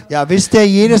faith. Ja, wisst ihr,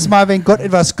 jedes Mal, wenn Gott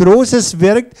etwas Großes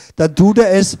wirkt, dann tut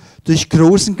er es durch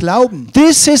großen Glauben.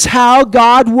 This is how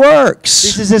God Das works.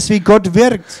 ist es, wie Gott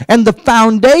wirkt. And the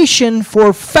foundation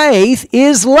for faith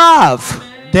is love.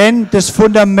 Denn das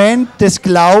Fundament des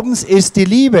Glaubens ist die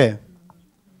Liebe.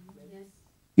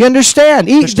 You understand?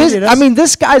 Versteht ihr das?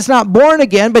 This guy's not born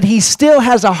again, but he still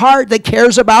has a heart that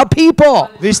cares about people.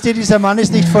 Wisst ihr, dieser Mann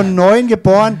ist nicht von Neuem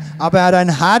geboren, aber er hat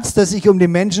ein Herz, das sich um die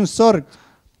Menschen sorgt.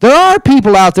 There are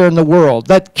people out there in the world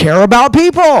that care about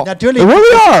people. Natürlich. There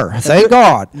really are. Thank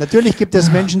God. Natürlich gibt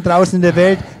es Menschen draußen in der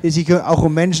Welt, die sich auch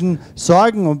um Menschen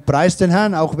sorgen und preist den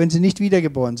Herrn, auch wenn sie nicht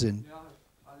wiedergeboren sind.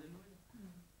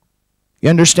 You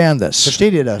understand this?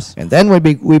 Versteht ihr das? And then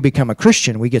we become a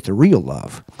Christian, we get the real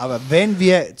love. Aber wenn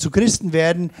wir zu Christen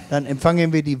werden, dann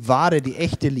empfangen wir die wahre, die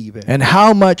echte Liebe. And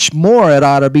how much more it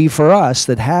ought to be for us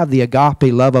that have the agape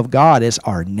love of God as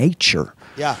our nature.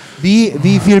 Ja,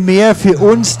 wie viel mehr für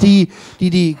uns, die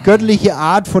göttliche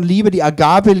Art von Liebe, die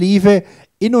Agape-Liebe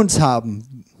in uns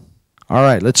haben. All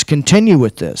right, let's continue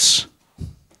with this.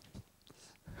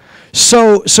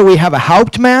 So we have a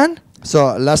Hauptmann.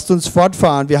 So, lasst uns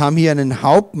fortfahren. Wir haben hier einen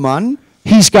Hauptmann.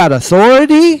 He's got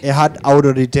authority. Er hat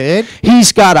Autorität.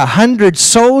 He's got 100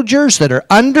 soldiers that are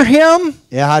under him.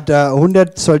 Er hat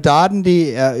 100 Soldaten,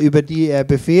 über die er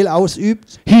Befehl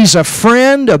ausübt. He's a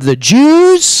friend of the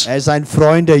Jews. Er ist ein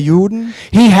Freund der Juden.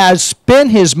 He has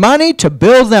spent his money to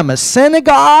build them a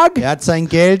synagogue. Er hat sein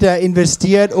Geld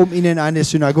investiert, um ihnen eine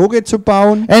Synagoge zu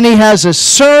bauen. And he has a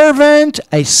servant,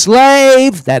 a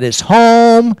slave that is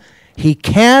home. He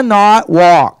cannot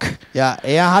walk. Ja,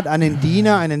 er hat einen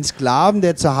Diener, einen Sklaven,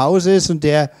 der zu Hause ist und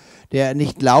der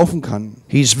nicht laufen kann.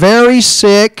 He's very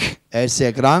sick Er ist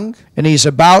sehr krank and he's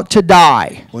about to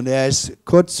die. und er ist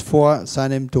kurz vor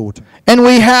seinem Tod. And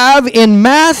we have in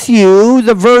Matthew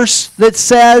the verse that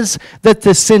says that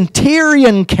the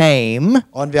centurion came.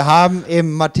 Und wir haben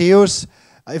im Matthäus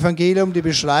Evangelium die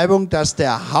Beschreibung, dass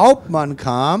der Hauptmann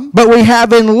kam. But we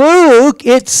have in Luke,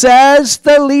 it says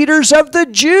the leaders of the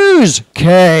Jews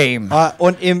came.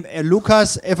 Und im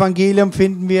Lukas-Evangelium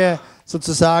finden wir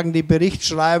sozusagen die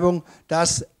Berichtschreibung,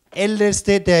 dass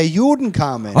Älteste der Juden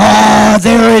kamen. Ah,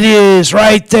 there it is,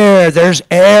 right there. There's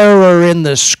error in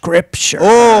the scripture.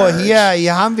 Oh,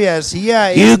 hier haben wir es.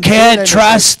 Hier You ist ein can't Fehler.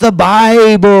 trust the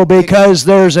Bible because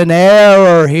there's an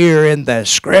error here in the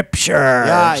scriptures.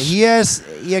 Ja,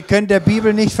 ihr könnt der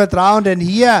Bibel nicht vertrauen, denn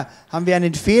hier haben wir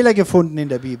einen Fehler gefunden in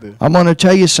der Bibel. I'm going to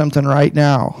tell you something right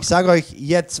now. Ich sage euch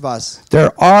jetzt was.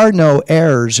 There are no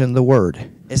errors in the word.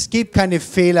 Es gibt keine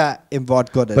Fehler im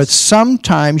Wort But Gottes.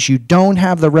 sometimes you don't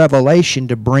have the revelation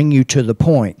to bring you to the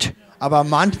point. Aber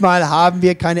manchmal haben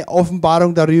wir keine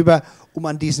Offenbarung darüber, um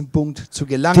an diesen Punkt zu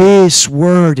gelangen. This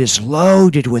word is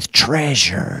loaded with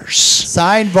treasures.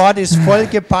 Sein Wort ist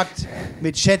vollgepackt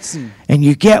mit Schätzen. And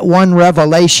you get one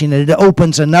revelation and it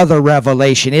opens another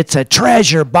revelation. It's a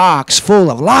treasure box full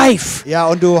of life. Ja,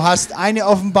 und du hast eine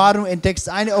Offenbarung, entdeckst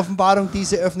eine Offenbarung,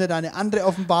 diese öffnet eine andere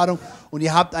Offenbarung und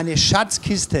ihr habt eine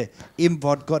Schatzkiste im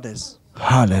Wort Gottes.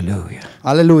 Hallelujah.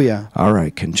 Halleluja. All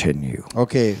right, continue.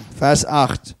 Okay, Vers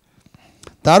 8.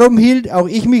 Darum hielt auch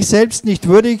ich mich selbst nicht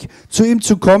würdig, zu ihm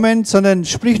zu kommen, sondern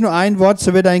sprich nur ein Wort,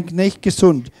 so wird dein Knecht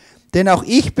gesund. Denn auch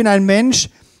ich bin ein Mensch,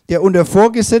 der unter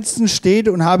Vorgesetzten steht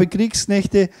und habe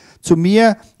Kriegsknechte zu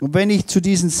mir. Und wenn ich zu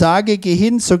diesen sage, geh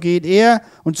hin, so geht er.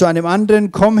 Und zu einem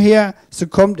anderen, komm her, so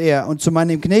kommt er. Und zu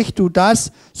meinem Knecht, tu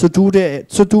das, so tut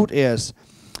er es.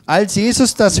 Als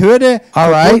Jesus das hörte,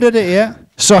 verwunderte er.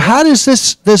 So how does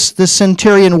this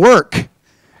centurion work?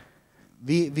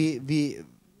 Wie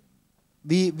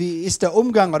ist der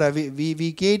Umgang oder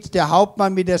wie geht der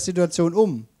Hauptmann mit der Situation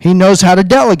um? He knows how to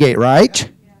delegate,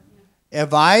 right? Er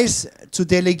weiß zu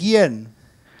delegieren.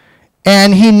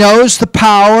 And he knows the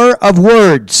power of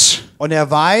words. Und er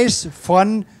weiß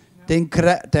von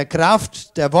der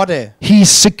Kraft der Worte.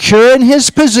 He's secure in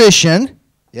his position.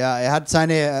 Ja, er hat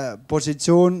seine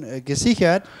Position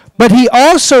gesichert. But he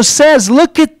also says,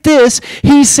 look at this.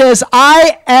 He says,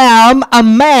 I am a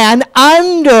man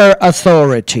under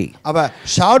authority. Aber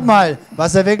schaut mal,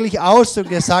 was er wirklich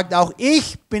ausdrückt. Er sagt auch,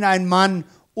 ich bin ein Mann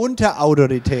unter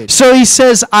Autorität. So he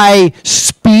says, I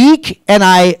speak and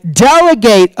I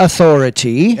delegate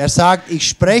authority. Er sagt, ich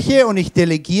spreche und ich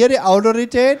delegiere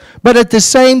Autorität. But at the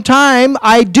same time,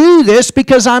 I do this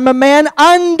because I'm a man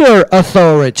under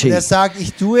authority. Er sagt,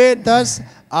 ich tue das,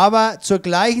 aber zur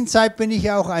gleichen Zeit bin ich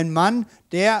auch ein Mann,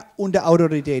 der unter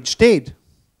Autorität steht.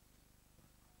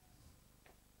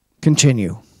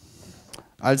 Continue.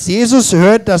 Als Jesus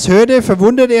das hörte,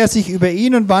 verwunderte er sich über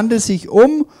ihn und wandte sich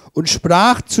um und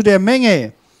sprach zu der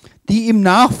Menge, die ihm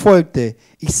nachfolgte.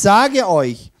 Ich sage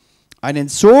euch, einen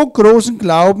so großen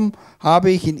Glauben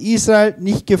habe ich in Israel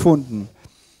nicht gefunden.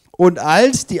 Und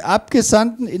als die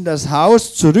Abgesandten in das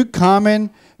Haus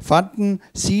zurückkamen, fanden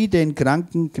sie den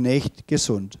kranken Knecht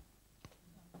gesund.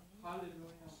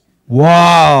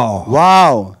 Wow.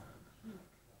 Wow.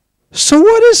 So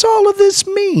what does all of this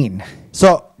mean?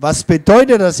 So, was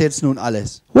bedeutet das jetzt nun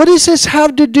alles? What does this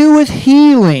have to do with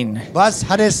healing? Was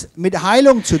hat es mit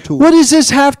Heilung zu tun? What does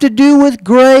this have to do with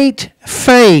great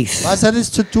faith? Was hat es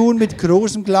zu tun mit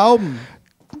großem Glauben?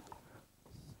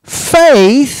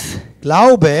 Faith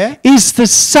Glaube is the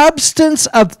substance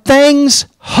of things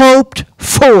hoped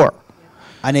for.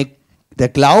 Der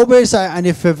Glaube ist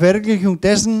eine Verwirklichung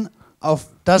dessen, auf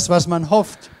das, was man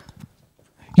hofft.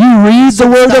 You read the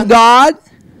Word of God,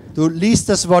 Du liest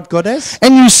das Wort Gottes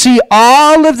and you see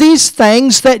all of these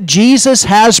things that Jesus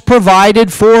has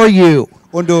provided for you.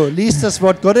 und du liest das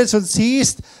Wort Gottes und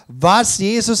siehst, was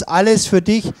Jesus alles für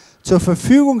dich zur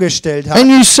Verfügung gestellt hat. And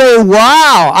you say,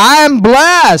 wow, I'm Und du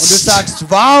blessed. sagst,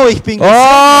 wow, ich bin gesegnet.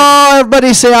 Oh,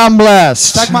 everybody say I'm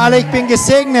blessed. Sag mal alle, ich bin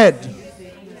gesegnet.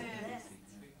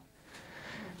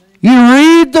 You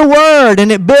read the Word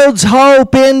and it builds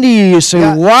hope into you. You say,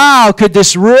 Ja. wow, could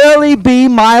this really be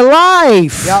my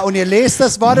life? Ja, und ihr lest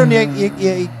das Wort und ihr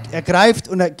ergreift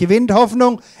und gewinnt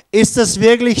Hoffnung. Ist das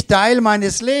wirklich Teil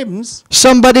meines Lebens?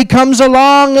 Somebody comes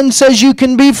along and says you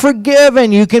can be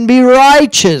forgiven, you can be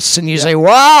righteous. And you say,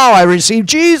 wow, I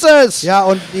received Jesus. Ja,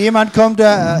 und jemand kommt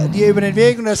dir über den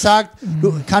Weg und er sagt,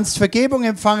 du kannst Vergebung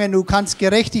empfangen, du kannst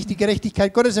die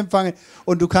Gerechtigkeit Gottes empfangen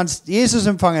und du kannst Jesus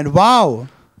empfangen. Wow!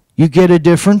 You get a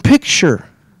different picture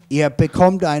Ihr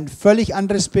bekommt ein völlig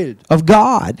anderes Bild of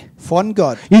God. von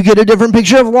Gott. You get a different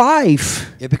picture of life.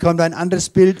 Ihr bekommt ein anderes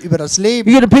Bild über das Leben.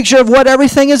 You get a picture of what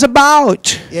everything is about.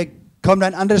 Ihr bekommt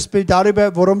ein anderes Bild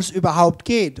darüber, worum es überhaupt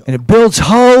geht. And it builds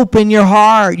hope in your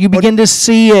heart. You begin to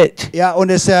see it. Ja,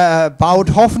 und es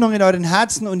baut Hoffnung in euren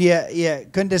Herzen und ihr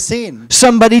könnt es sehen.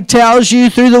 Somebody tells you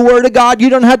through the Word of God, you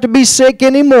don't have to be sick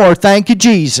anymore. Thank you,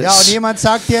 Ja, und Jesus. jemand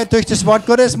sagt dir, durch das Wort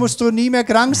Gottes musst du nie mehr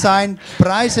krank sein.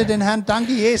 Preise den Herrn,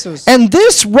 danke Jesus. And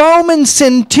this Roman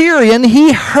centurion,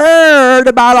 he heard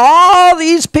about all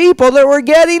these people that were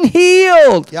getting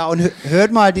healed. Ja, und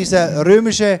hört mal, dieser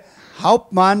römische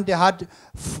Hauptmann, der hat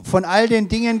von all den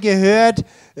Dingen gehört,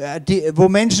 wo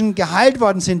Menschen geheilt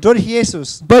worden sind durch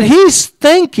Jesus. But he's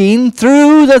thinking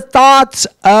through the thoughts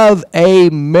of a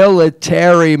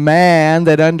military man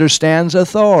that understands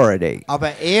authority.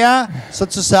 Aber er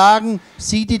sozusagen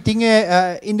sieht die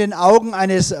Dinge in den Augen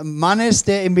eines Mannes,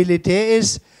 der im Militär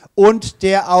ist und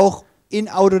der auch in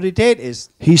Autorität ist.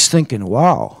 He's thinking,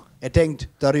 wow, Er denkt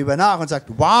darüber nach und sagt,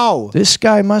 wow, this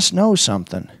guy must know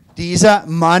something. dieser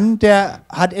Mann, der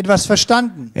hat etwas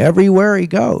verstanden. Everywhere he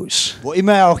goes, Wo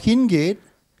immer er auch hingeht,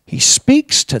 he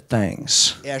speaks to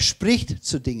things. er spricht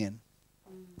zu Dingen.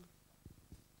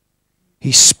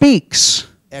 He speaks.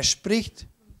 Er spricht.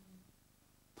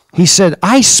 He said,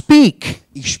 I speak.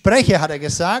 Ich spreche, hat er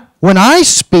gesagt. When I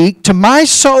speak to my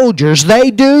soldiers,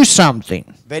 they do something.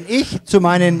 Wenn ich zu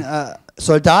meinen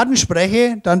Soldaten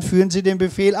spreche, dann führen sie den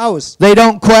Befehl aus. They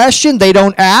don't question, they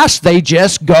don't ask, they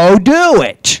just go do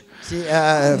it. Sie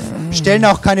stellen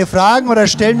auch keine Fragen oder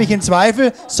stellen mich in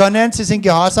Zweifel, sondern sie sind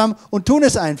gehorsam und tun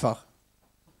es einfach.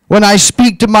 When I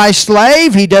speak to my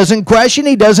slave, he doesn't question,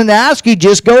 he doesn't ask, he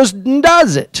just goes and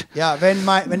does it. Ja,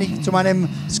 wenn ich zu meinem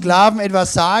Sklaven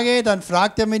etwas sage, dann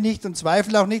fragt er mich nicht und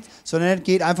zweifelt auch nicht, sondern er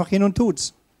geht einfach hin und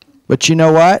tut's. But you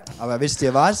know what? Aber wisst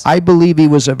ihr was? I believe he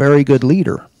was a very good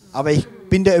leader Aber ich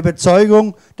bin der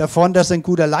Überzeugung davon, dass er ein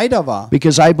guter Leiter war.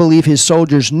 because I believe his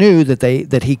soldiers knew that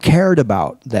he cared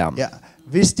about them. Ja,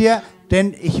 wisst ihr,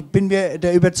 denn ich bin mir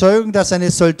der Überzeugung, dass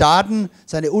seine Soldaten,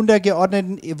 seine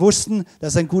Untergeordneten wussten,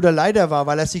 dass er ein guter Leiter war,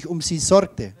 weil er sich um sie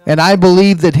sorgte. And I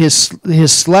believe that his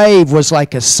slave was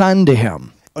like a son to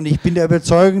him. Und ich bin der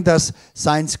Überzeugung, dass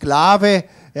sein Sklave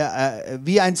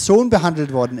wie ein Sohn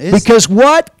behandelt worden ist. Because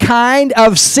what kind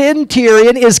of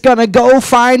centurion is going to go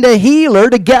find a healer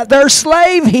to get their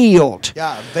slave healed?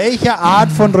 Ja, welche Art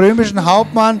von römischen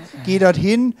Hauptmann geht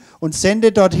dorthin und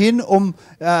sendet dorthin, um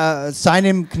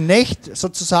seinem Knecht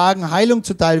sozusagen Heilung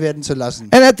zuteil werden zu lassen?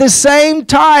 And at the same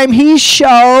time, he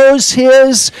shows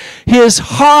his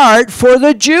heart for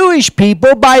the Jewish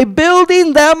people by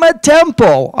building them a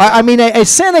temple. I mean, a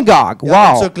synagogue.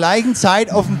 Ja, und Wow. zur gleichen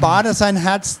Zeit offenbart er sein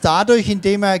Herz dadurch,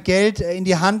 indem er Geld in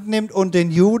die Hand nimmt und den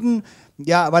Juden,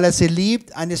 ja, weil er sie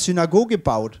liebt, eine Synagoge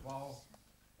baut.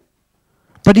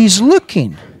 But he's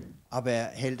looking Aber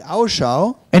er hält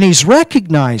Ausschau and he's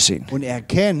recognizing und er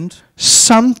kennt,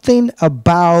 something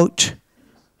about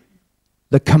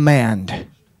the command.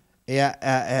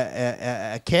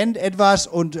 er kennt etwas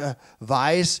und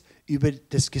weiß über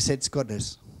das Gesetz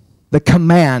Gottes, The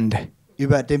command.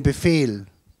 über den Befehl,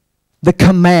 The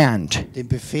command. den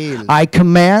Befehl. I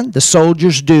command, the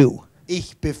soldiers do.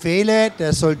 Ich befehle,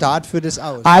 der Soldat führt es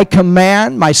aus. I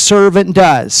command, my servant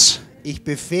does. Ich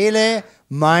befehle,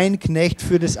 mein Knecht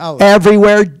führt es aus.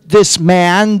 Everywhere this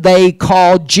man they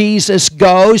call Jesus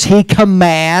goes, he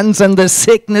commands and the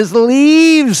sickness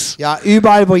leaves. Ja,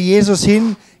 überall, wo Jesus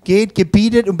hingeht,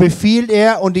 gebietet und befiehlt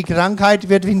er und die Krankheit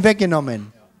wird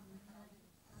hinweggenommen.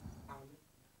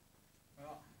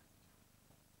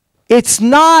 It's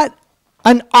not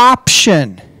an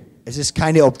option Es ist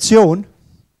keine Option,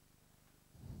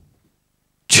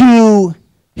 to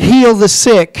heal the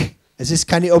sick. es ist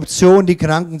keine Option, die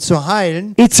Kranken zu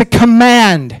heilen. It's a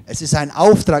command. Es ist ein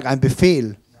Auftrag, ein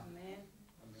Befehl.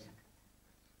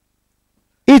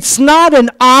 It's not an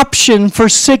option for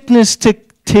sickness to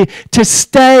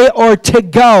stay or to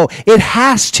go. It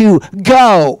has to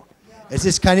go. Es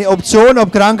ist keine Option,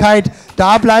 ob Krankheit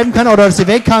da bleiben kann oder sie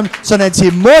weg kann, sondern sie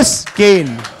muss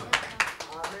gehen.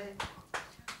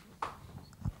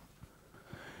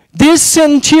 This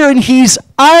centurion, he's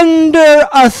under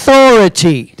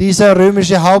authority, Dieser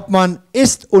römische Hauptmann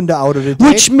ist unter Autorität,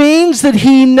 which means that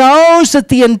he knows that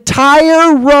the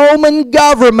entire Roman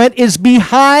government is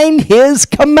behind his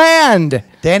command.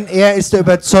 denn er ist der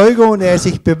Überzeugung und er ist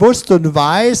sich bewusst und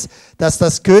weiß, dass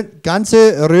das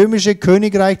ganze römische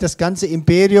Königreich, das ganze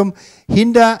Imperium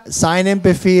hinter seinem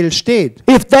Befehl steht.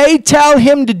 If they tell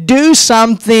him to do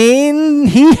something,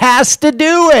 he has to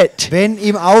do it. Wenn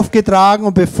ihm aufgetragen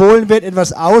und befohlen wird,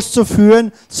 etwas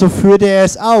auszuführen, so führt er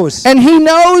es aus. And he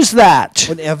knows that.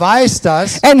 Und er weiß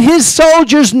das. And his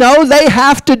soldiers know they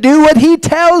have to do what he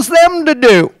tells them to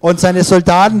do. Und seine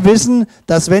Soldaten wissen,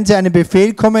 dass wenn sie einen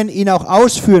Befehl kommen, ihn auch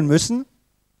ausführen müssen.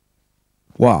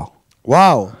 Wow.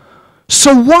 Wow. So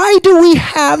why do we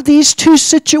have these two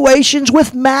situations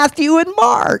with Matthew and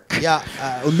Mark? Ja,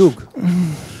 und Luke.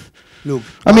 Luke.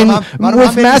 I mean, Warum with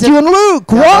haben wir Matthew and Luke.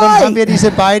 warum haben Why? wir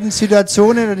diese beiden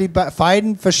Situationen oder die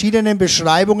beiden verschiedenen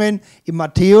Beschreibungen im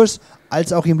Matthäus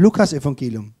als auch im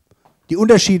Lukas-Evangelium? Die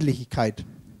Unterschiedlichkeit.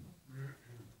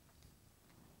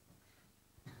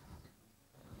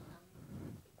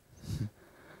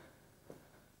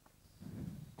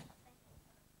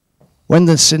 When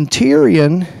the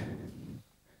centurion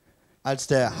Als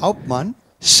der Hauptmann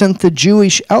sent the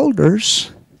Jewish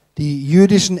elders, die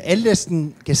jüdischen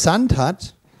Ältesten gesandt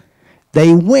hat,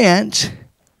 they went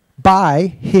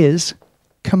by his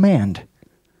command.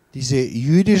 diese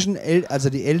jüdischen, also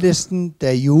die Ältesten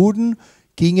der Juden,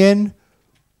 gingen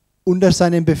unter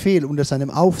seinem Befehl, unter seinem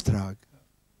Auftrag.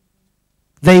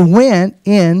 They went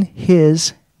in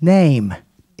his name.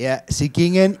 Sie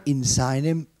gingen in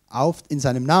seinem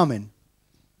Namen.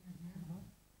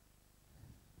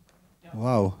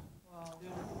 Wow.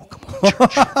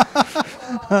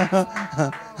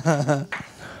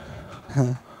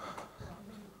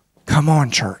 Come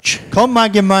on, church. Komm mal,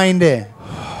 Gemeinde.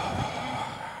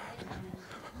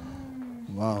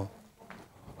 Wow.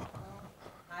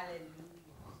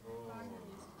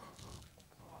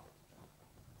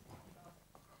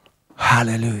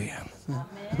 Hallelujah.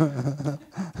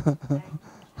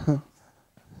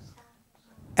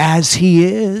 As he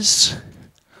is,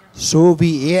 So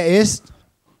wie er ist,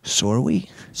 so are we.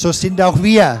 so sind auch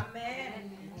wir.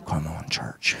 Come on,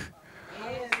 church.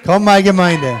 Komm mal,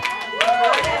 Gemeinde.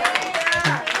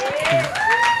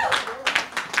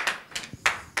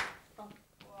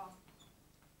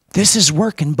 This is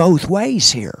working both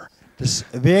ways here. Das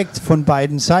wirkt von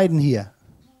beiden Seiten hier.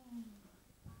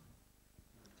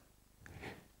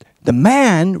 The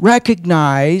man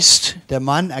recognized Der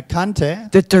Mann erkannte,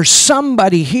 that there's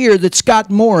somebody here that's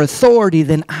got more authority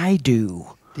than I do.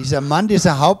 dieser Mann,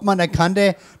 dieser Hauptmann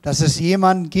erkannte, dass es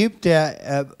jemanden gibt,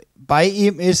 der bei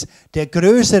ihm ist, der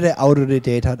größere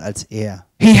Autorität hat als er.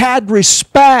 He had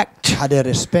respect. Hatte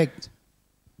Respekt.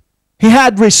 He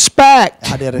had respect.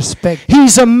 Hatte Respekt.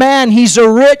 He's a man, he's a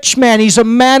rich man, he's a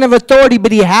man of authority,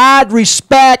 but he had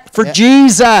respect for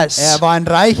Jesus. Er war ein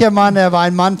reicher Mann, er war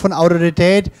ein Mann von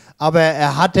Autorität, aber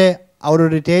er hatte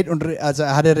Autorität und also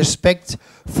er hatte Respekt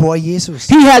vor Jesus.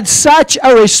 He had such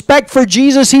a respect for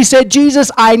Jesus. He said,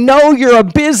 Jesus, I know you're a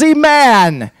busy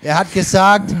man. Er hat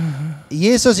gesagt,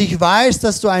 Jesus, ich weiß,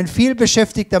 dass du ein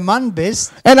vielbeschäftigter Mann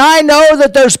bist. And I know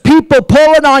that there's people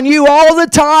pulling on you all the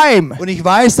time. Und ich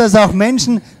weiß, dass auch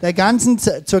Menschen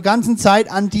zur ganzen Zeit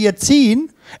an dir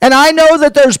ziehen. And I know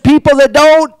that there's people that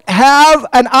don't have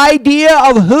an idea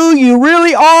of who you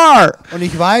really are. Und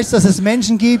ich weiß, dass es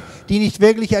Menschen gibt, die nicht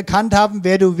wirklich erkannt haben,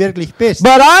 wer du wirklich bist.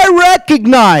 But I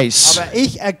recognize Aber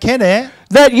ich erkenne,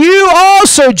 that you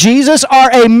also, Jesus, are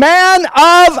a man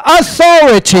of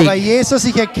authority. aber Jesus,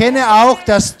 ich erkenne auch,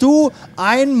 dass du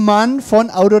ein Mann von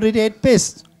Autorität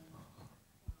bist.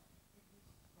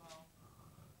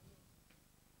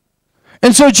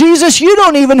 And so, Jesus, you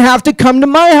don't even have to come to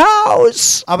my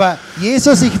house. Aber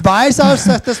Jesus, ich weiß auch,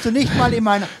 dass du nicht mal in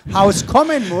mein Haus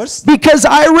kommen musst, Because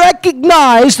I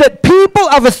recognize that people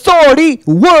of authority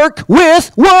work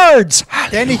with words.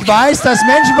 denn ich weiß, dass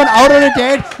Menschen von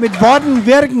Autorität mit Worten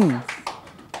wirken.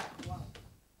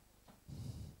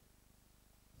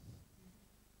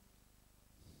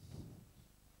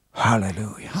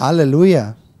 Hallelujah.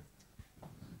 Halleluja.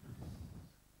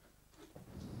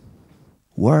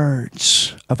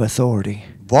 Words of authority.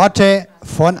 Worte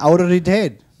von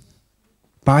Autorität.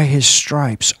 By his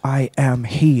stripes I am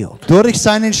healed. Durch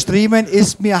seinen Striemen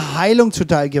ist mir Heilung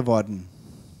zuteil geworden.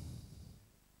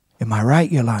 Am I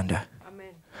right, Yolanda?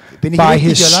 Bin ich By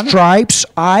richtig, his Jolanda? stripes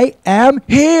I am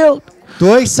healed.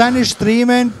 Durch seine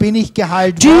Striemen bin ich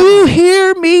geheilt Do you worden.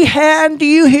 hear me, hand? Do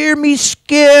you hear me,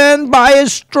 skin? By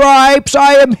his stripes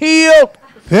I am healed.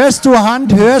 Hörst du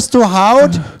Hand, hörst du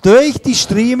Haut? Durch die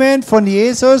Striemen von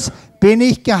Jesus bin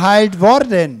ich geheilt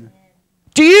worden.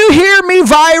 Do you hear me,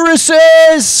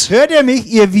 viruses? Hört ihr mich,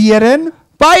 ihr Viren?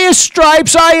 By his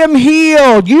stripes I am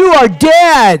healed. You are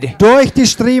dead. Durch die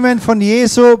Striemen von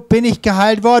Jesu bin ich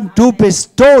geheilt worden. Du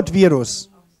bist tot, Virus.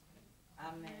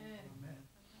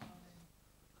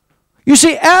 You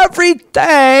see,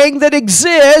 everything that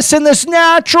exists in this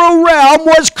natural realm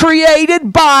was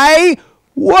created by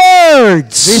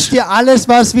words. Wisst ihr, alles,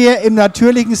 was wir im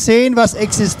Natürlichen sehen, was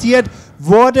existiert,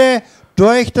 wurde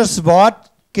durch das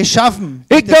Wort geschaffen.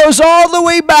 It goes all the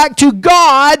way back to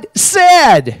God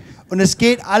said. Und es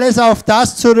geht alles auf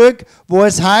das zurück, wo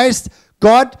es heißt,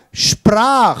 Gott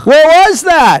sprach. Where was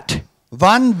that?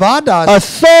 Wann war das?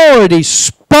 Authority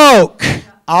spoke.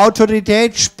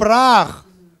 Autorität sprach.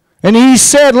 And he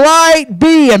said, light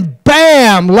be, and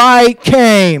bam, light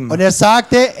came. Und er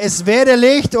sagte, es werde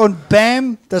Licht und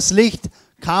bam, das Licht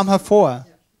kam hervor.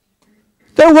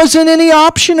 There wasn't any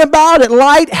option about it.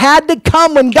 Light had to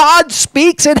come. When God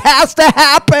speaks, it has to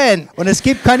happen. Und es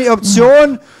gibt keine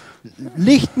Option,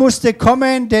 Licht musste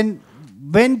kommen, denn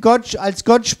als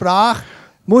Gott sprach,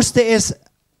 musste es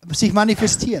sich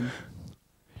manifestieren.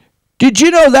 Did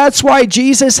you know that's why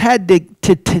Jesus had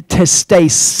to stay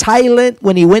silent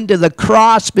when he went to the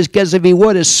cross? Because if he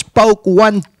would have spoke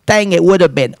one thing, it would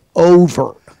have been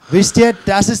over. Wisst ihr,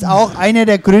 das ist auch einer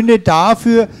der Gründe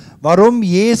dafür, warum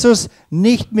Jesus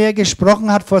nicht mehr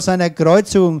gesprochen hat vor seiner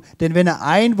Kreuzigung. Denn wenn er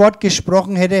ein Wort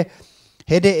gesprochen hätte,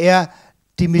 hätte er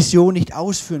die Mission nicht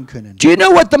ausführen können. Do you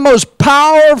know what the most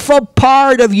powerful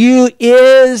part of you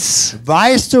is?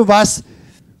 Weißt du, was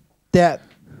der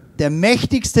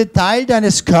mächtigste Teil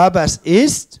deines Körpers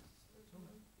ist?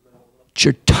 It's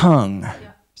your tongue.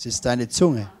 Es ist deine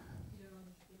Zunge.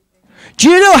 Do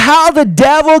you know how the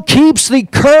devil keeps the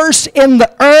curse in the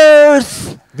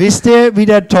earth? Wisst ihr, wie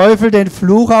der Teufel den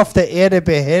Fluch auf der Erde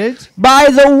behält? By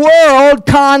the world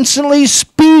constantly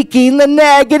speaking the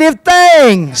negative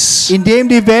things. Indem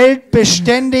die Welt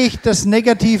beständig das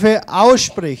Negative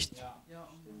ausspricht.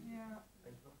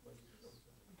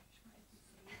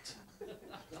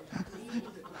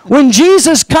 When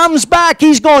Jesus comes back,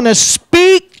 he's going to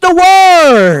speak the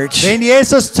word. Wenn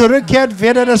Jesus zurückkehrt,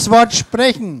 wird er das Wort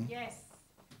sprechen.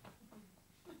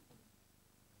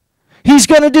 He's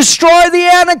going to destroy the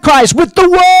Antichrist with the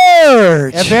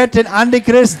word. Er wird den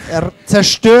Antichrist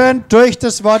zerstören durch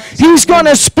das Wort. He's going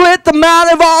to split the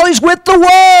Mount of Olives with the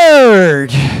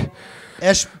word.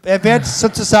 Er wird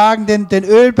sozusagen den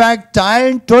Ölberg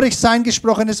teilen durch sein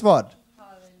gesprochenes Wort.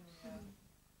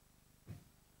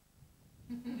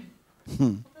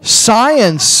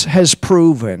 Science has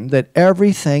proven that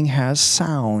everything has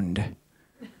sound.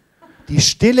 Die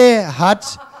Stille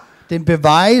hat den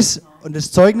Beweis und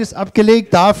das Zeugnis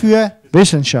abgelegt dafür.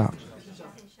 Wissenschaft.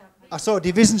 Ach so,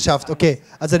 die Wissenschaft, okay.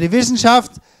 Also die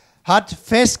Wissenschaft hat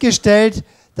festgestellt,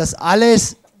 dass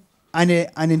alles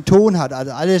einen Ton hat,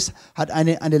 also alles hat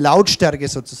eine Lautstärke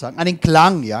sozusagen, einen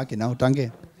Klang, ja genau,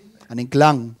 danke, einen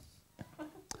Klang.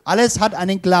 Alles hat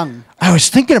einen Klang. I was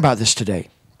thinking about this today.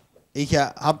 Ich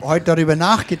habe heute darüber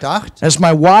nachgedacht. As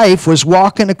my wife was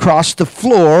walking across the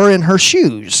floor in her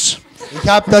shoes. Ich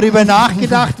habe darüber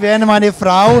nachgedacht, während meine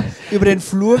Frau über den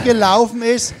Flur gelaufen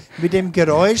ist mit dem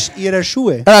Geräusch ihrer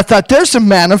Schuhe. And I thought, there's a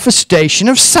manifestation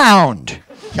of sound.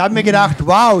 Ich habe mir gedacht,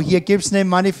 wow, hier gibt es eine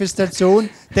Manifestation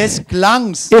des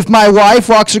Klangs. If my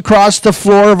wife walks across the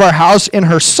floor of our house in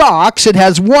her socks, it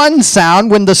has one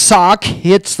sound when the sock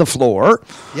hits the floor.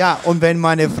 Ja, und wenn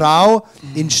meine Frau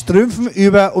in Strümpfen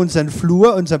über unseren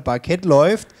Flur, unser Parkett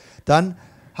läuft, dann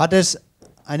hat es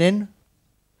einen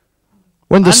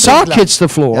When the anderen sock Klang. hits the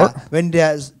floor, Ja, wenn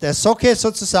der Socke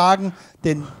sozusagen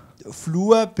den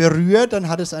Flur berührt, dann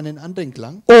hat es einen anderen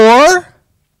Klang.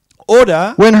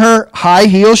 Oder when her high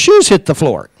heel shoes hit the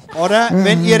floor.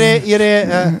 wenn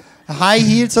ihre High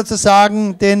Heels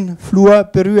sozusagen den Flur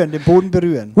berühren, den Boden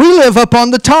berühren. We live up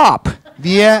on the top.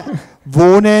 Wir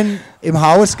wohnen im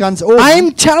Haus ganz oben.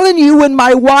 I'm telling you, when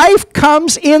my wife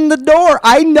comes in the door,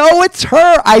 I know it's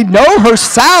her. I know her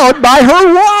sound by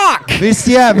her walk. Wisst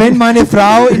ihr, wenn meine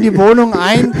Frau in die Wohnung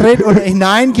eintritt und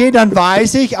hineingeht, dann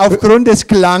weiß ich aufgrund des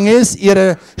Klanges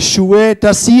ihrer Schuhe,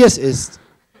 dass sie es ist.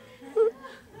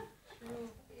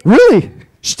 Really?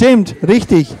 Stimmt,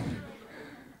 richtig.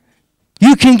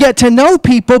 You can get to know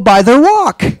people by their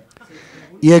walk.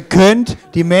 Ihr könnt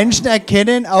die Menschen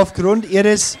erkennen aufgrund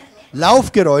ihres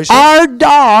Laufgeräusches. Our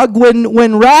dog,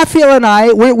 when Raphael and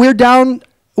I, we're down,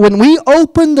 when we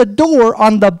open the door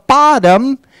on the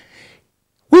bottom,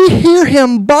 we hear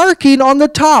him barking on the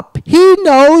top. He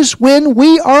knows when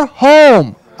we are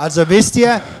home. Also wisst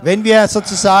ihr, wenn wir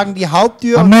sozusagen die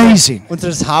Haupttür Amazing.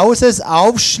 unseres Hauses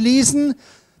aufschließen,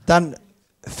 dann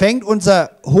fängt unser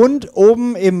Hund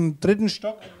oben im 3.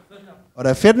 Stock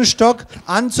oder 4. Stock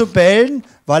an zu bellen,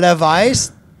 weil er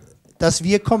weiß, dass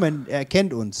wir kommen. Er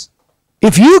kennt uns.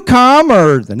 If you come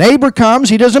or the neighbor comes,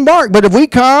 he doesn't bark. But if we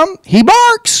come, he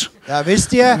barks. Ja,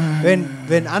 wisst ihr,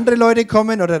 wenn andere Leute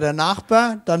kommen oder der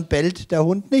Nachbar, dann bellt der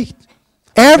Hund nicht.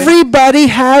 Everybody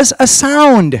has a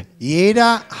sound.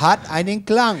 Jeder hat einen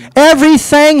Klang.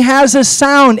 Everything has a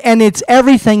sound, and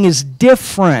everything is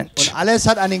different. Und alles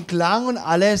hat einen Klang und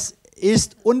alles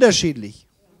ist unterschiedlich.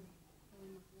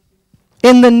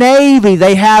 In the Navy,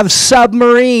 they have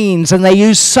submarines and they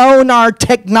use sonar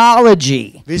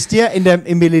technology. Wisst ihr,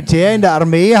 im Militär, in der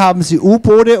Armee haben sie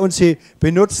U-Boote und sie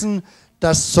benutzen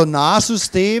das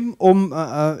Sonarsystem, um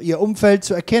ihr Umfeld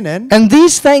zu erkennen. And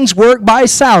these things work by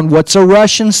sound. What's a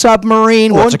Russian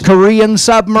submarine? What's a Korean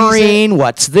submarine?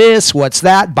 What's this? What's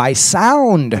that? By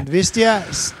sound. Und wisst ihr,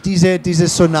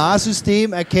 dieses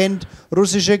Sonarsystem erkennt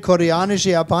russische, koreanische,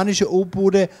 japanische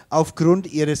U-Boote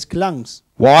aufgrund ihres Klangs.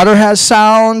 Water has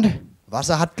sound.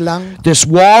 Wasser hat Klang. This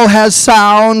wall has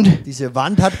sound. Diese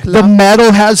Wand hat The Klang.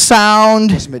 metal has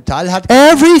sound. Das Metall hat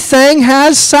Klang. Everything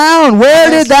has sound. Where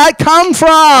did that come from?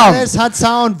 Alles hat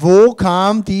Sound. Wo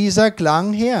kam dieser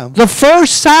Klang her? The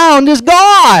first sound is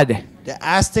God. Der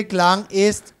erste Klang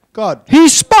ist Gott. He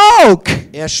spoke.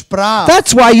 Er sprach.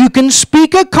 That's why you can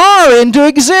speak a car into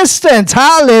existence.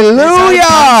 Deshalb kannst du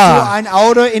Hallelujah. ein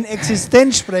Auto in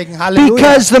Existenz sprechen. Halleluja.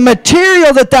 Because the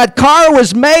material that car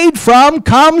was made from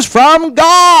comes from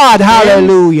God.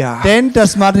 Hallelujah. Denn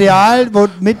das Material,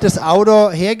 womit das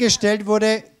Auto hergestellt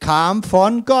wurde, kam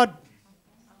von Gott.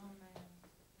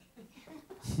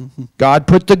 God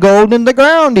put the gold in the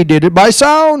ground. He did it by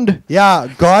sound. Ja,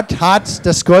 Gott hat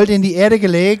das Gold in die Erde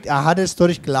gelegt. Er hat es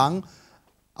durch Klang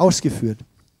ausgeführt.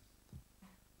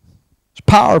 It's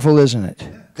powerful, isn't it?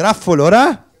 Kraftvoll,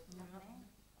 oder?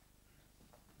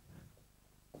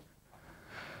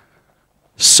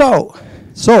 So,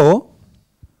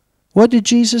 what did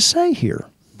Jesus say here?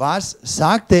 Was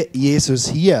sagte Jesus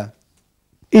hier?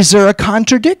 Is there a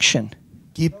contradiction?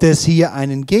 Gibt es hier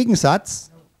einen Gegensatz?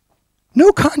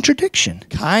 No contradiction.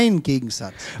 Kein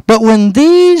Gegensatz. But when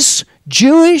these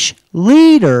Jewish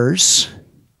leaders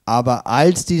Aber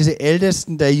als diese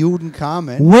Ältesten der Juden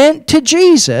kamen, went to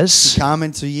Jesus,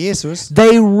 kamen zu Jesus,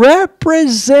 they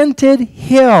represented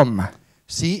him.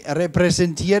 sie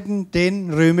repräsentierten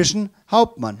den römischen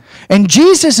Hauptmann. And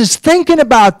Jesus is thinking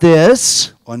about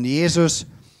this Und Jesus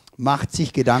macht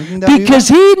sich Gedanken darüber, because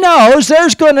he knows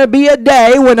there's going to be a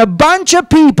day when a bunch of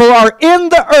people are in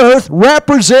the earth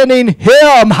representing him.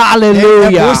 denn er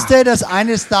Hallelujah. wusste, dass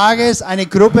eines Tages eine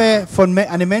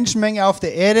eine Menschenmenge auf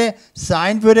der Erde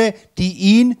sein würde, die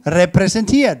ihn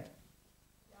repräsentiert.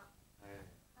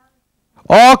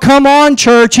 Oh, come on,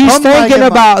 church. He's Komm mal, thinking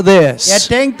Gemeinde. about Er this.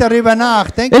 denkt darüber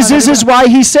nach. Denkt This mal is darüber. why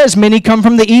he says, many come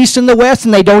from the east and the west,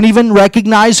 and they don't even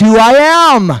recognize who I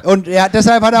am. Und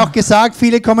deshalb hat er auch gesagt,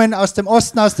 viele kommen aus dem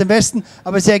Osten, aus dem Westen,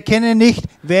 aber sie erkennen nicht,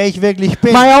 wer ich wirklich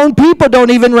bin. My own people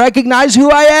don't even recognize who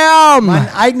I am. Mein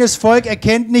eigenes Volk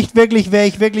erkennt nicht wirklich, wer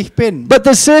ich wirklich bin. But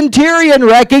the centurion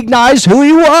recognized who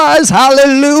he was. Aber der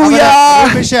Hallelujah.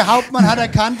 römische Hauptmann hat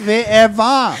erkannt, wer er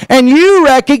war. And you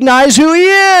recognize who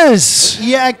he is.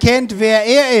 Ihr erkennt, wer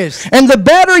er ist. And the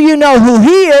better you know who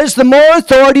he is, the more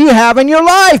authority you have in your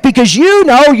life because you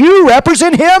know you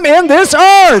represent him in this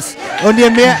earth. Und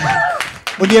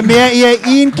je mehr ihr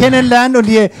ihn kennenlernt und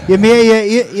je mehr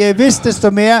ihr wisst, desto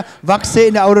mehr wachst ihr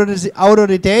in der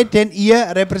Autorität, denn ihr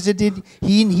repräsentiert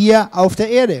ihn hier auf der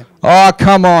Erde. Oh,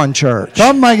 come on, church.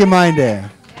 Komm mal, Gemeinde.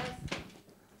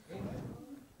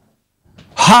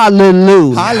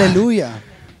 Hallelujah. Halleluja.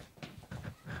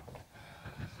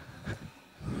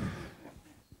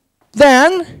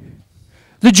 Then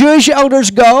the Jewish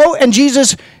elders go, and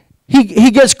Jesus,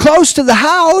 he gets close to the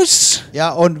house.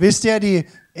 Ja, und wisst ihr, die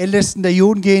Ältesten der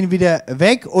Juden gehen wieder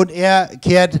weg und er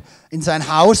kehrt in sein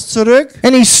Haus zurück.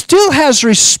 And he still has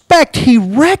respect. He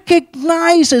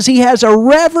recognizes, he has a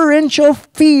reverential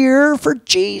fear for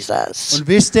Jesus. Und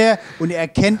wisst ihr, und er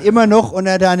erkennt immer noch und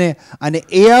er hat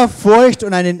eine Ehrfurcht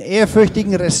und einen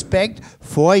ehrfürchtigen Respekt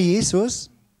vor Jesus.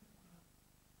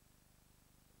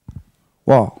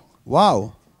 Wow.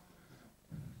 Wow.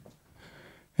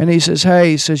 And he says,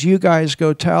 hey, he says, you guys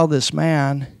go tell this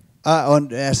man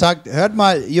Und er sagt, hört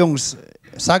mal, Jungs,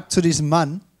 sagt zu diesem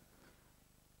Mann,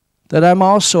 that I'm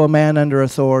also a man under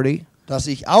authority, dass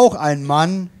ich auch ein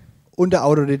Mann unter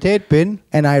Autorität bin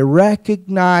and I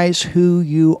recognize who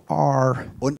you are.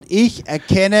 und ich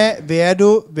erkenne, wer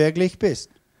du wirklich bist.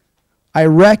 I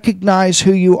recognize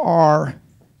who you are.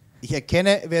 Ich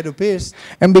erkenne, wer du bist.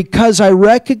 And because I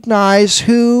recognize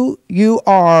who you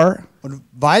are, Und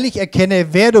weil ich erkenne,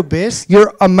 wer du bist,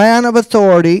 you're a man of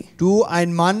authority, du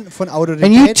ein Mann von and you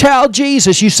Autorität. tell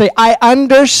Jesus, you say, I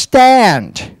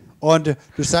understand. Und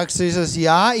du sagst zu Jesus,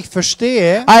 ja, ich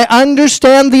verstehe. I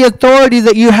understand the authority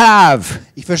that you have.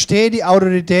 Ich verstehe die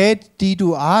Autorität, die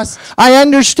du hast. I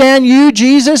understand you,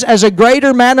 Jesus, as a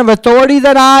greater man of authority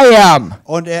than I am.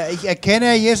 Und ich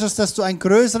erkenne, Jesus, dass du ein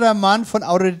größerer Mann von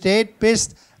Autorität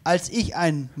bist, als ich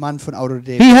ein Mann von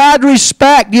Autorität bin. He had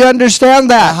respect. Do you understand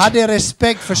Er that? hatte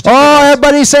Respekt, versteht Oh, ihr das?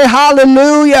 everybody say Sag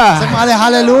hallelujah. mal alle He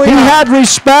Halleluja. had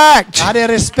respect. Er hatte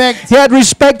Respekt. He had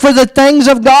respect for the things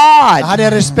of Er God.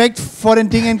 hatte Respekt vor den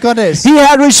Dingen Gottes. He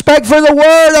had respect for the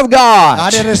Word of Er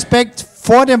hatte God. Respekt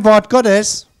vor dem Wort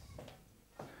Gottes.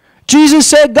 Jesus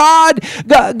said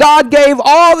God gave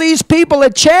all these people a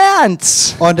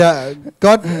chance. Und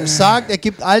Gott sagt, er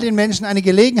gibt all den Menschen eine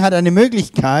Gelegenheit, eine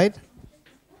Möglichkeit.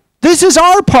 This is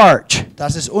our part.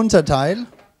 Das ist unser Teil.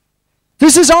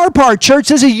 This is our part, church.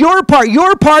 This is your part.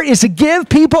 Your part is to give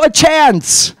people a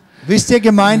chance. Wisst ihr,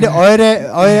 Gemeinde,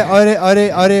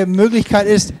 eure Möglichkeit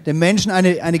ist, den Menschen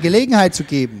eine Gelegenheit zu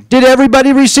geben. Did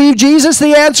everybody receive Jesus?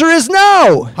 The answer is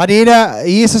no. Hat jeder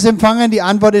Jesus empfangen? Die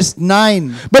Antwort ist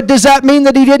nein. But does that mean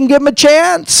that he didn't give him a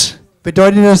chance?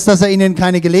 Bedeutet das, dass er ihnen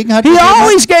keine Gelegenheit He gegeben hat?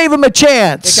 always gave him a Er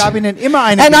chance. gab ihnen immer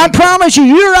eine And I Gelegenheit. promise you,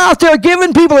 you're out there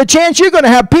giving people a chance. You're going to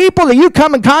have people that you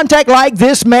come in contact like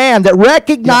this man that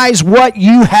recognize what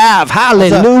you have.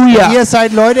 Hallelujah. Ihr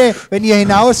seid Leute, wenn ihr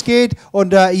hinausgeht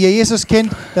und ihr Jesus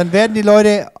kennt, dann werden die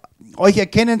Leute euch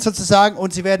erkennen sozusagen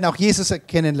und sie werden auch Jesus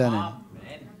kennenlernen.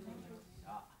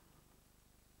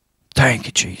 Thank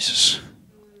you, Jesus.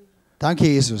 Danke,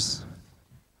 Jesus.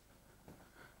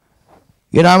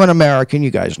 You know, I'm an American. You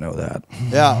guys know that.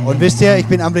 Ja, und wisst ihr, ich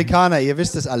bin Amerikaner. Ihr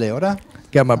wisst es alle, oder?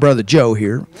 Got my brother Joe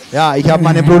here, Ja, ich habe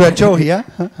meinen Bruder Joe hier.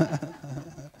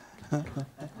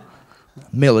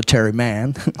 military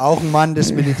man. Auch ein Mann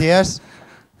des Militärs.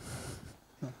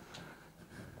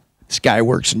 This guy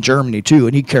works in Germany too,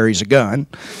 and he carries a gun.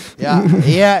 Ja,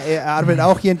 er arbeitet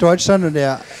auch hier in Deutschland und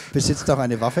er besitzt auch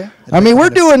eine Waffe. I mean, we're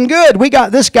doing good. We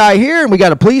got this guy here, and we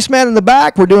got a policeman in the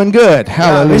back. We're doing good.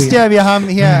 Ja, wisst Hallelujah. ihr, wir haben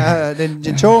hier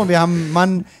den Joe und wir haben einen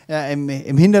Mann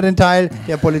im hinteren Teil,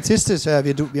 der Polizist ist.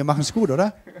 Wir machen es gut,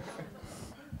 oder?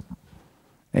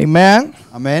 Amen.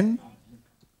 Amen.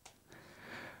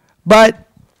 But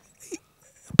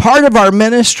part of our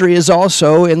ministry is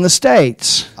also in the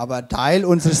States. Aber Teil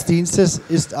unseres Dienstes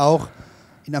ist auch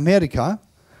in Amerika.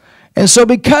 And so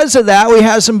because of that, we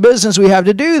have some business we have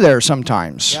to do there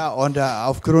sometimes. Ja, und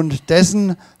aufgrund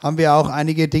dessen haben wir auch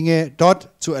einige Dinge dort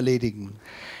zu erledigen.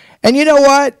 And you know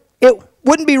what? It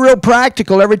wouldn't be real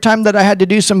practical every time that I had to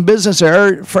do some business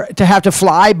there to have to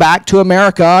fly back to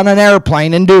America on an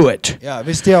airplane and do it. Ja,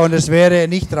 wisst ihr, und es wäre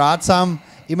nicht ratsam,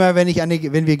 immer wenn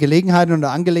wir Gelegenheiten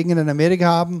oder Angelegenheiten in Amerika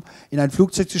haben, in ein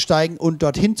Flugzeug zu steigen und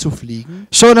dorthin zu fliegen.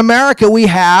 So in America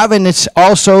we have, and it's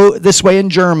also this way in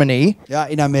Germany, Ja,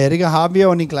 in Amerika haben wir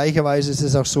und in gleicher Weise ist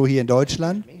es auch so hier in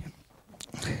Deutschland.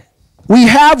 we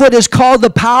have what is called the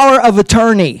power of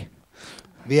attorney.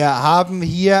 Wir haben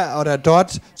hier oder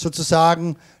dort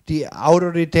sozusagen die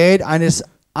Autorität eines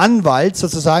Anwalts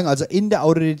sozusagen, also in der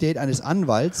Autorität eines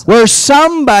Anwalts, Where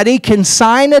somebody can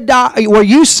sign where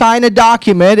you sign a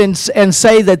document and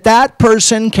say that that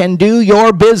person can do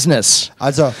your business.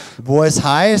 also wo es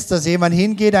heißt, dass jemand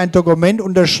hingeht, ein Dokument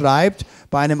unterschreibt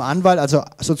bei einem Anwalt, also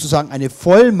sozusagen eine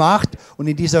Vollmacht, und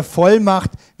in dieser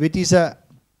Vollmacht wird dieser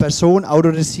Person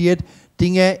autorisiert,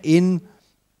 Dinge in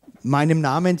meinem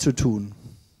Namen zu tun.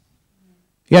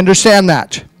 You understand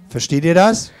that? Versteht ihr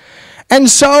das? And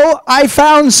so I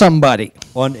found somebody.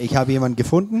 Und ich habe jemanden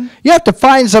gefunden. You have to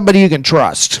find somebody you can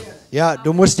trust. Ja,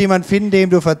 du musst jemanden finden, dem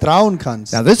du vertrauen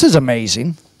kannst. Now this is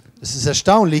amazing Das ist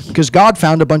erstaunlich. because God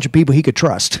found a bunch of people he could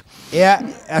trust.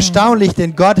 Erstaunlich,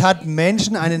 denn Gott hat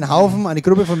Menschen, einen Haufen, eine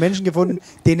Gruppe von Menschen gefunden,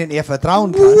 denen er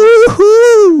vertrauen kann.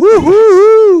 Woohoo!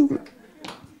 Woohoo!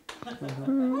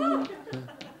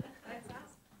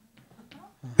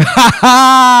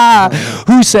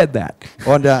 Who said that?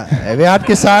 Und wer hat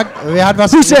gesagt, wer hat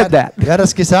said that? Wer hat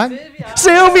das gesagt?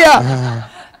 Sylvia!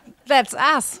 That's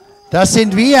us. Das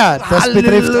sind wir, das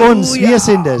betrifft uns, wir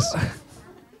sind es.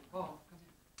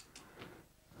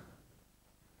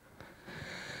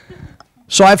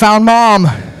 So I found mom.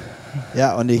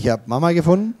 Ja, und ich habe Mama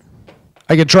gefunden.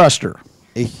 I can trust her.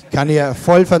 Ich kann ihr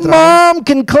voll vertrauen. Mom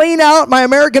can clean out my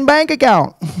American bank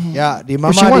account. Ja, die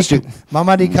If she wants to.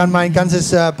 Mama, die kann mein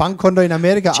ganzes Bankkonto in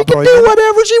Amerika She can do abräumen.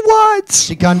 whatever she wants.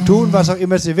 Sie kann tun, was auch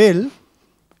immer sie will.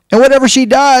 And whatever she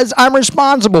does, I'm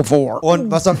responsible for. Und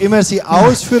was auch immer sie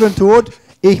ausführt und tut,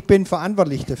 ich bin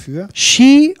verantwortlich dafür.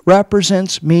 She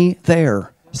represents me there.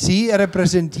 Sie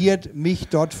repräsentiert mich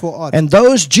dort vor Ort. And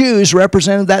those Jews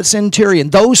represented that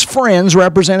centurion. Those friends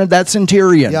represented that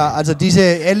centurion. Ja, also diese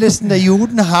Ältesten der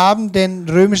Juden haben den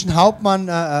römischen Hauptmann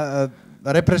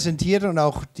repräsentiert und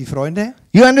auch die Freunde.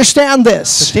 You understand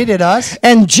this? Versteht ihr das?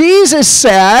 And Jesus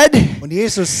said, Und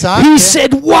Jesus he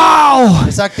said, wow,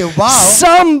 sagte, wow,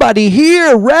 somebody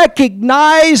here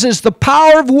recognizes the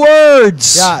power of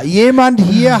words. ja, jemand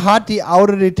hier hat die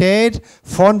Autorität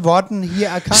von Worten hier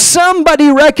erkannt. Somebody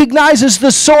recognizes the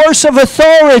source of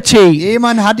authority.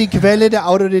 Jemand hat die Quelle der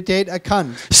Autorität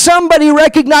erkannt. Somebody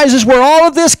recognizes where all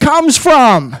of this comes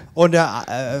from. Und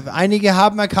einige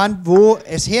haben erkannt, wo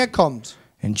es herkommt.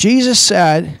 And Jesus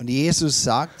said, Und Jesus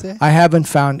sagte, I haven't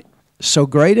found so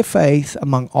great a faith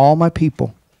among all my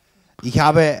people.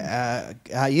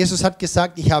 Jesus hat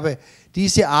gesagt, ich habe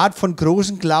diese Art von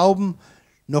großen Glauben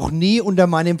noch nie unter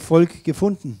meinem Volk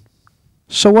gefunden.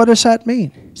 So what does that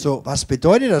mean? So, was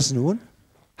bedeutet das nun?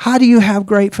 How do you have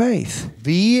great faith?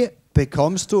 Wie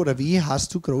bekommst du oder wie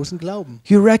hast du großen Glauben?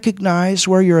 You recognize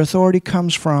where your authority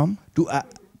comes from.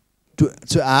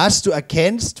 Zuerst, du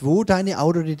erkennst, wo deine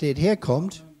Autorität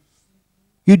herkommt.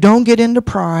 You don't get into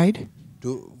pride.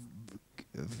 Du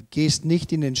gehst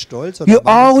nicht in den Stolz. You Oder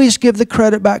always give the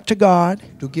credit back to God.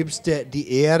 du gibst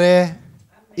die Ehre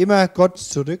immer Gott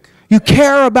zurück. You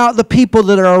care about the people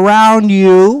that are around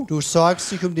you. Du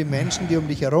sorgst dich um die Menschen, die um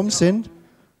dich herum sind.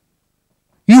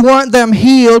 You want them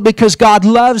healed because God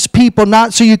loves people,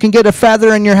 not so you can get a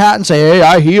feather in your hat and say, hey,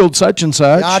 I healed such and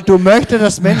such. Ja, du möchtest,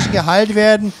 dass Menschen geheilt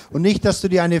werden und nicht, dass du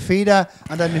dir eine Feder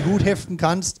an deinen Hut heften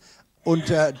kannst und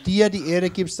dir die Ehre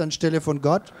gibst anstelle von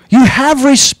Gott. You have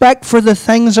respect for the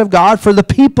things of God, for the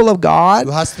people of God,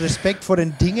 Du hast Respekt vor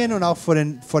den Dingen und auch vor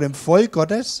dem Volk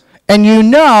Gottes. and you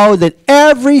know that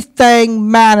everything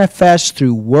manifests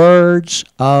through words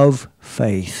of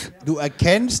faith. Du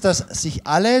erkennst, dass sich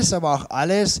alles, aber auch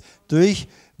alles durch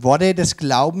Worte des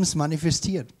Glaubens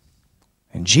manifestiert.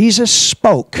 And Jesus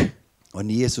spoke, Und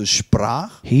Jesus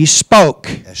sprach, He spoke.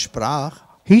 er sprach,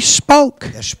 He spoke.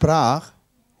 er sprach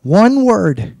One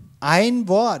word. ein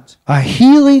Wort. A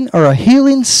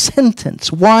healing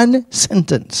sentence. One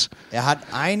sentence. Er hat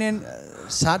einen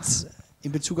Satz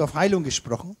in Bezug auf Heilung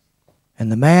gesprochen. And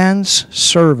the man's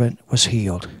servant was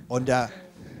healed. Und der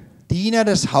Diener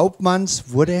des Hauptmanns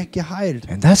wurde geheilt.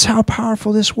 And that's how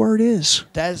powerful this word is.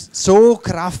 Das ist so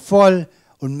kraftvoll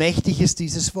und mächtig ist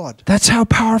dieses Wort. That's how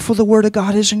powerful the word of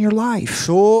God is in your life.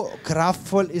 So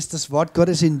kraftvoll ist das Wort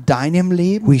Gottes in deinem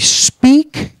Leben. We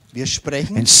speak Wir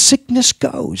sprechen and sickness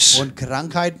goes. und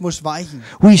Krankheit muss weichen.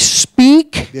 We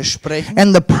speak Wir sprechen,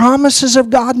 and the promises of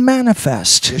God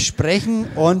manifest. wir sprechen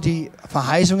und die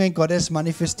Verheißungen Gottes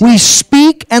manifestieren. We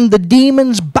speak and the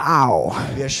demons bow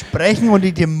Wir sprechen und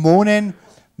die Dämonen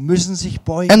müssen sich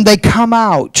beugen and they come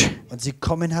out. und sie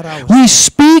kommen heraus. We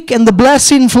speak and the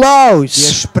blessing Wir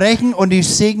flows. sprechen und die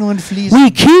Segnungen fließen. We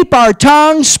keep our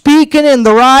tongue speaking in the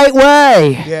right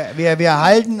way. Wir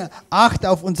halten Acht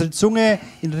auf unsere Zunge,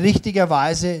 in richtiger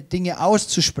Weise Dinge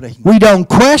auszusprechen. We don't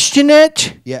question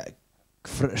it, Wir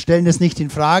stellen es nicht in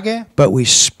Frage. but we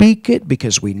speak it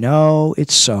because we know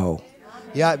it's so.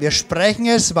 Ja, wir sprechen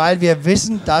es, weil wir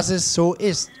wissen, dass es so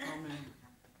ist.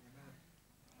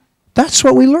 That's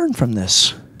what we learn from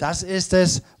this. Das ist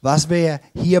es, was wir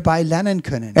hierbei lernen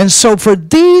können. And so for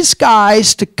these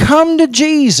guys to come to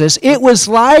Jesus, it was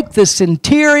like the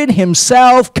centurion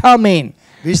himself coming.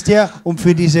 Wisst ihr, und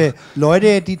für diese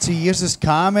Leute, die zu Jesus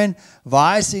kamen,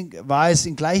 war es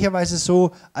in gleicher Weise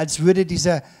so, als würde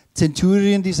dieser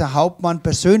Centurion, dieser Hauptmann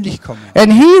persönlich kommen.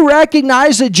 And he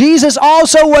recognized that Jesus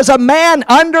also was a man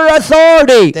under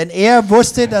authority. Denn er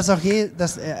wusste, dass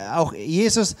auch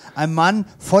Jesus ein Mann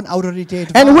von Autorität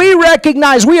And war. we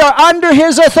recognize we are under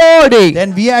his authority.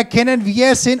 Denn wir erkennen,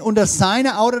 wir sind unter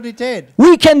seiner Autorität.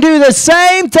 We can do the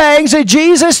same things that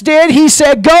Jesus did. He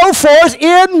said, "Go forth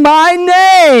in my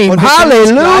name." Und wir können das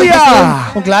Gleiche Hallelujah.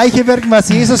 tun und Gleiche wirken, was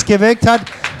Jesus gewirkt hat.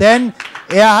 Denn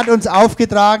er hat uns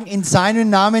aufgetragen, in seinen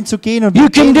Namen zu gehen. Und You wir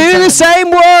can gehen do in the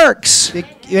seinen same works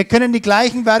Wir können die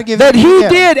gleichen Werke that wie he er.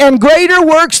 did and greater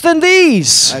works than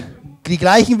these. Die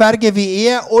gleichen Werke wie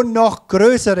er und noch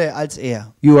größere als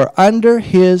er. You are under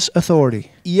his authority.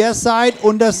 Ihr seid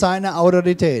unter seiner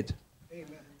Autorität.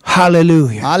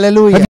 Hallelujah. Halleluja.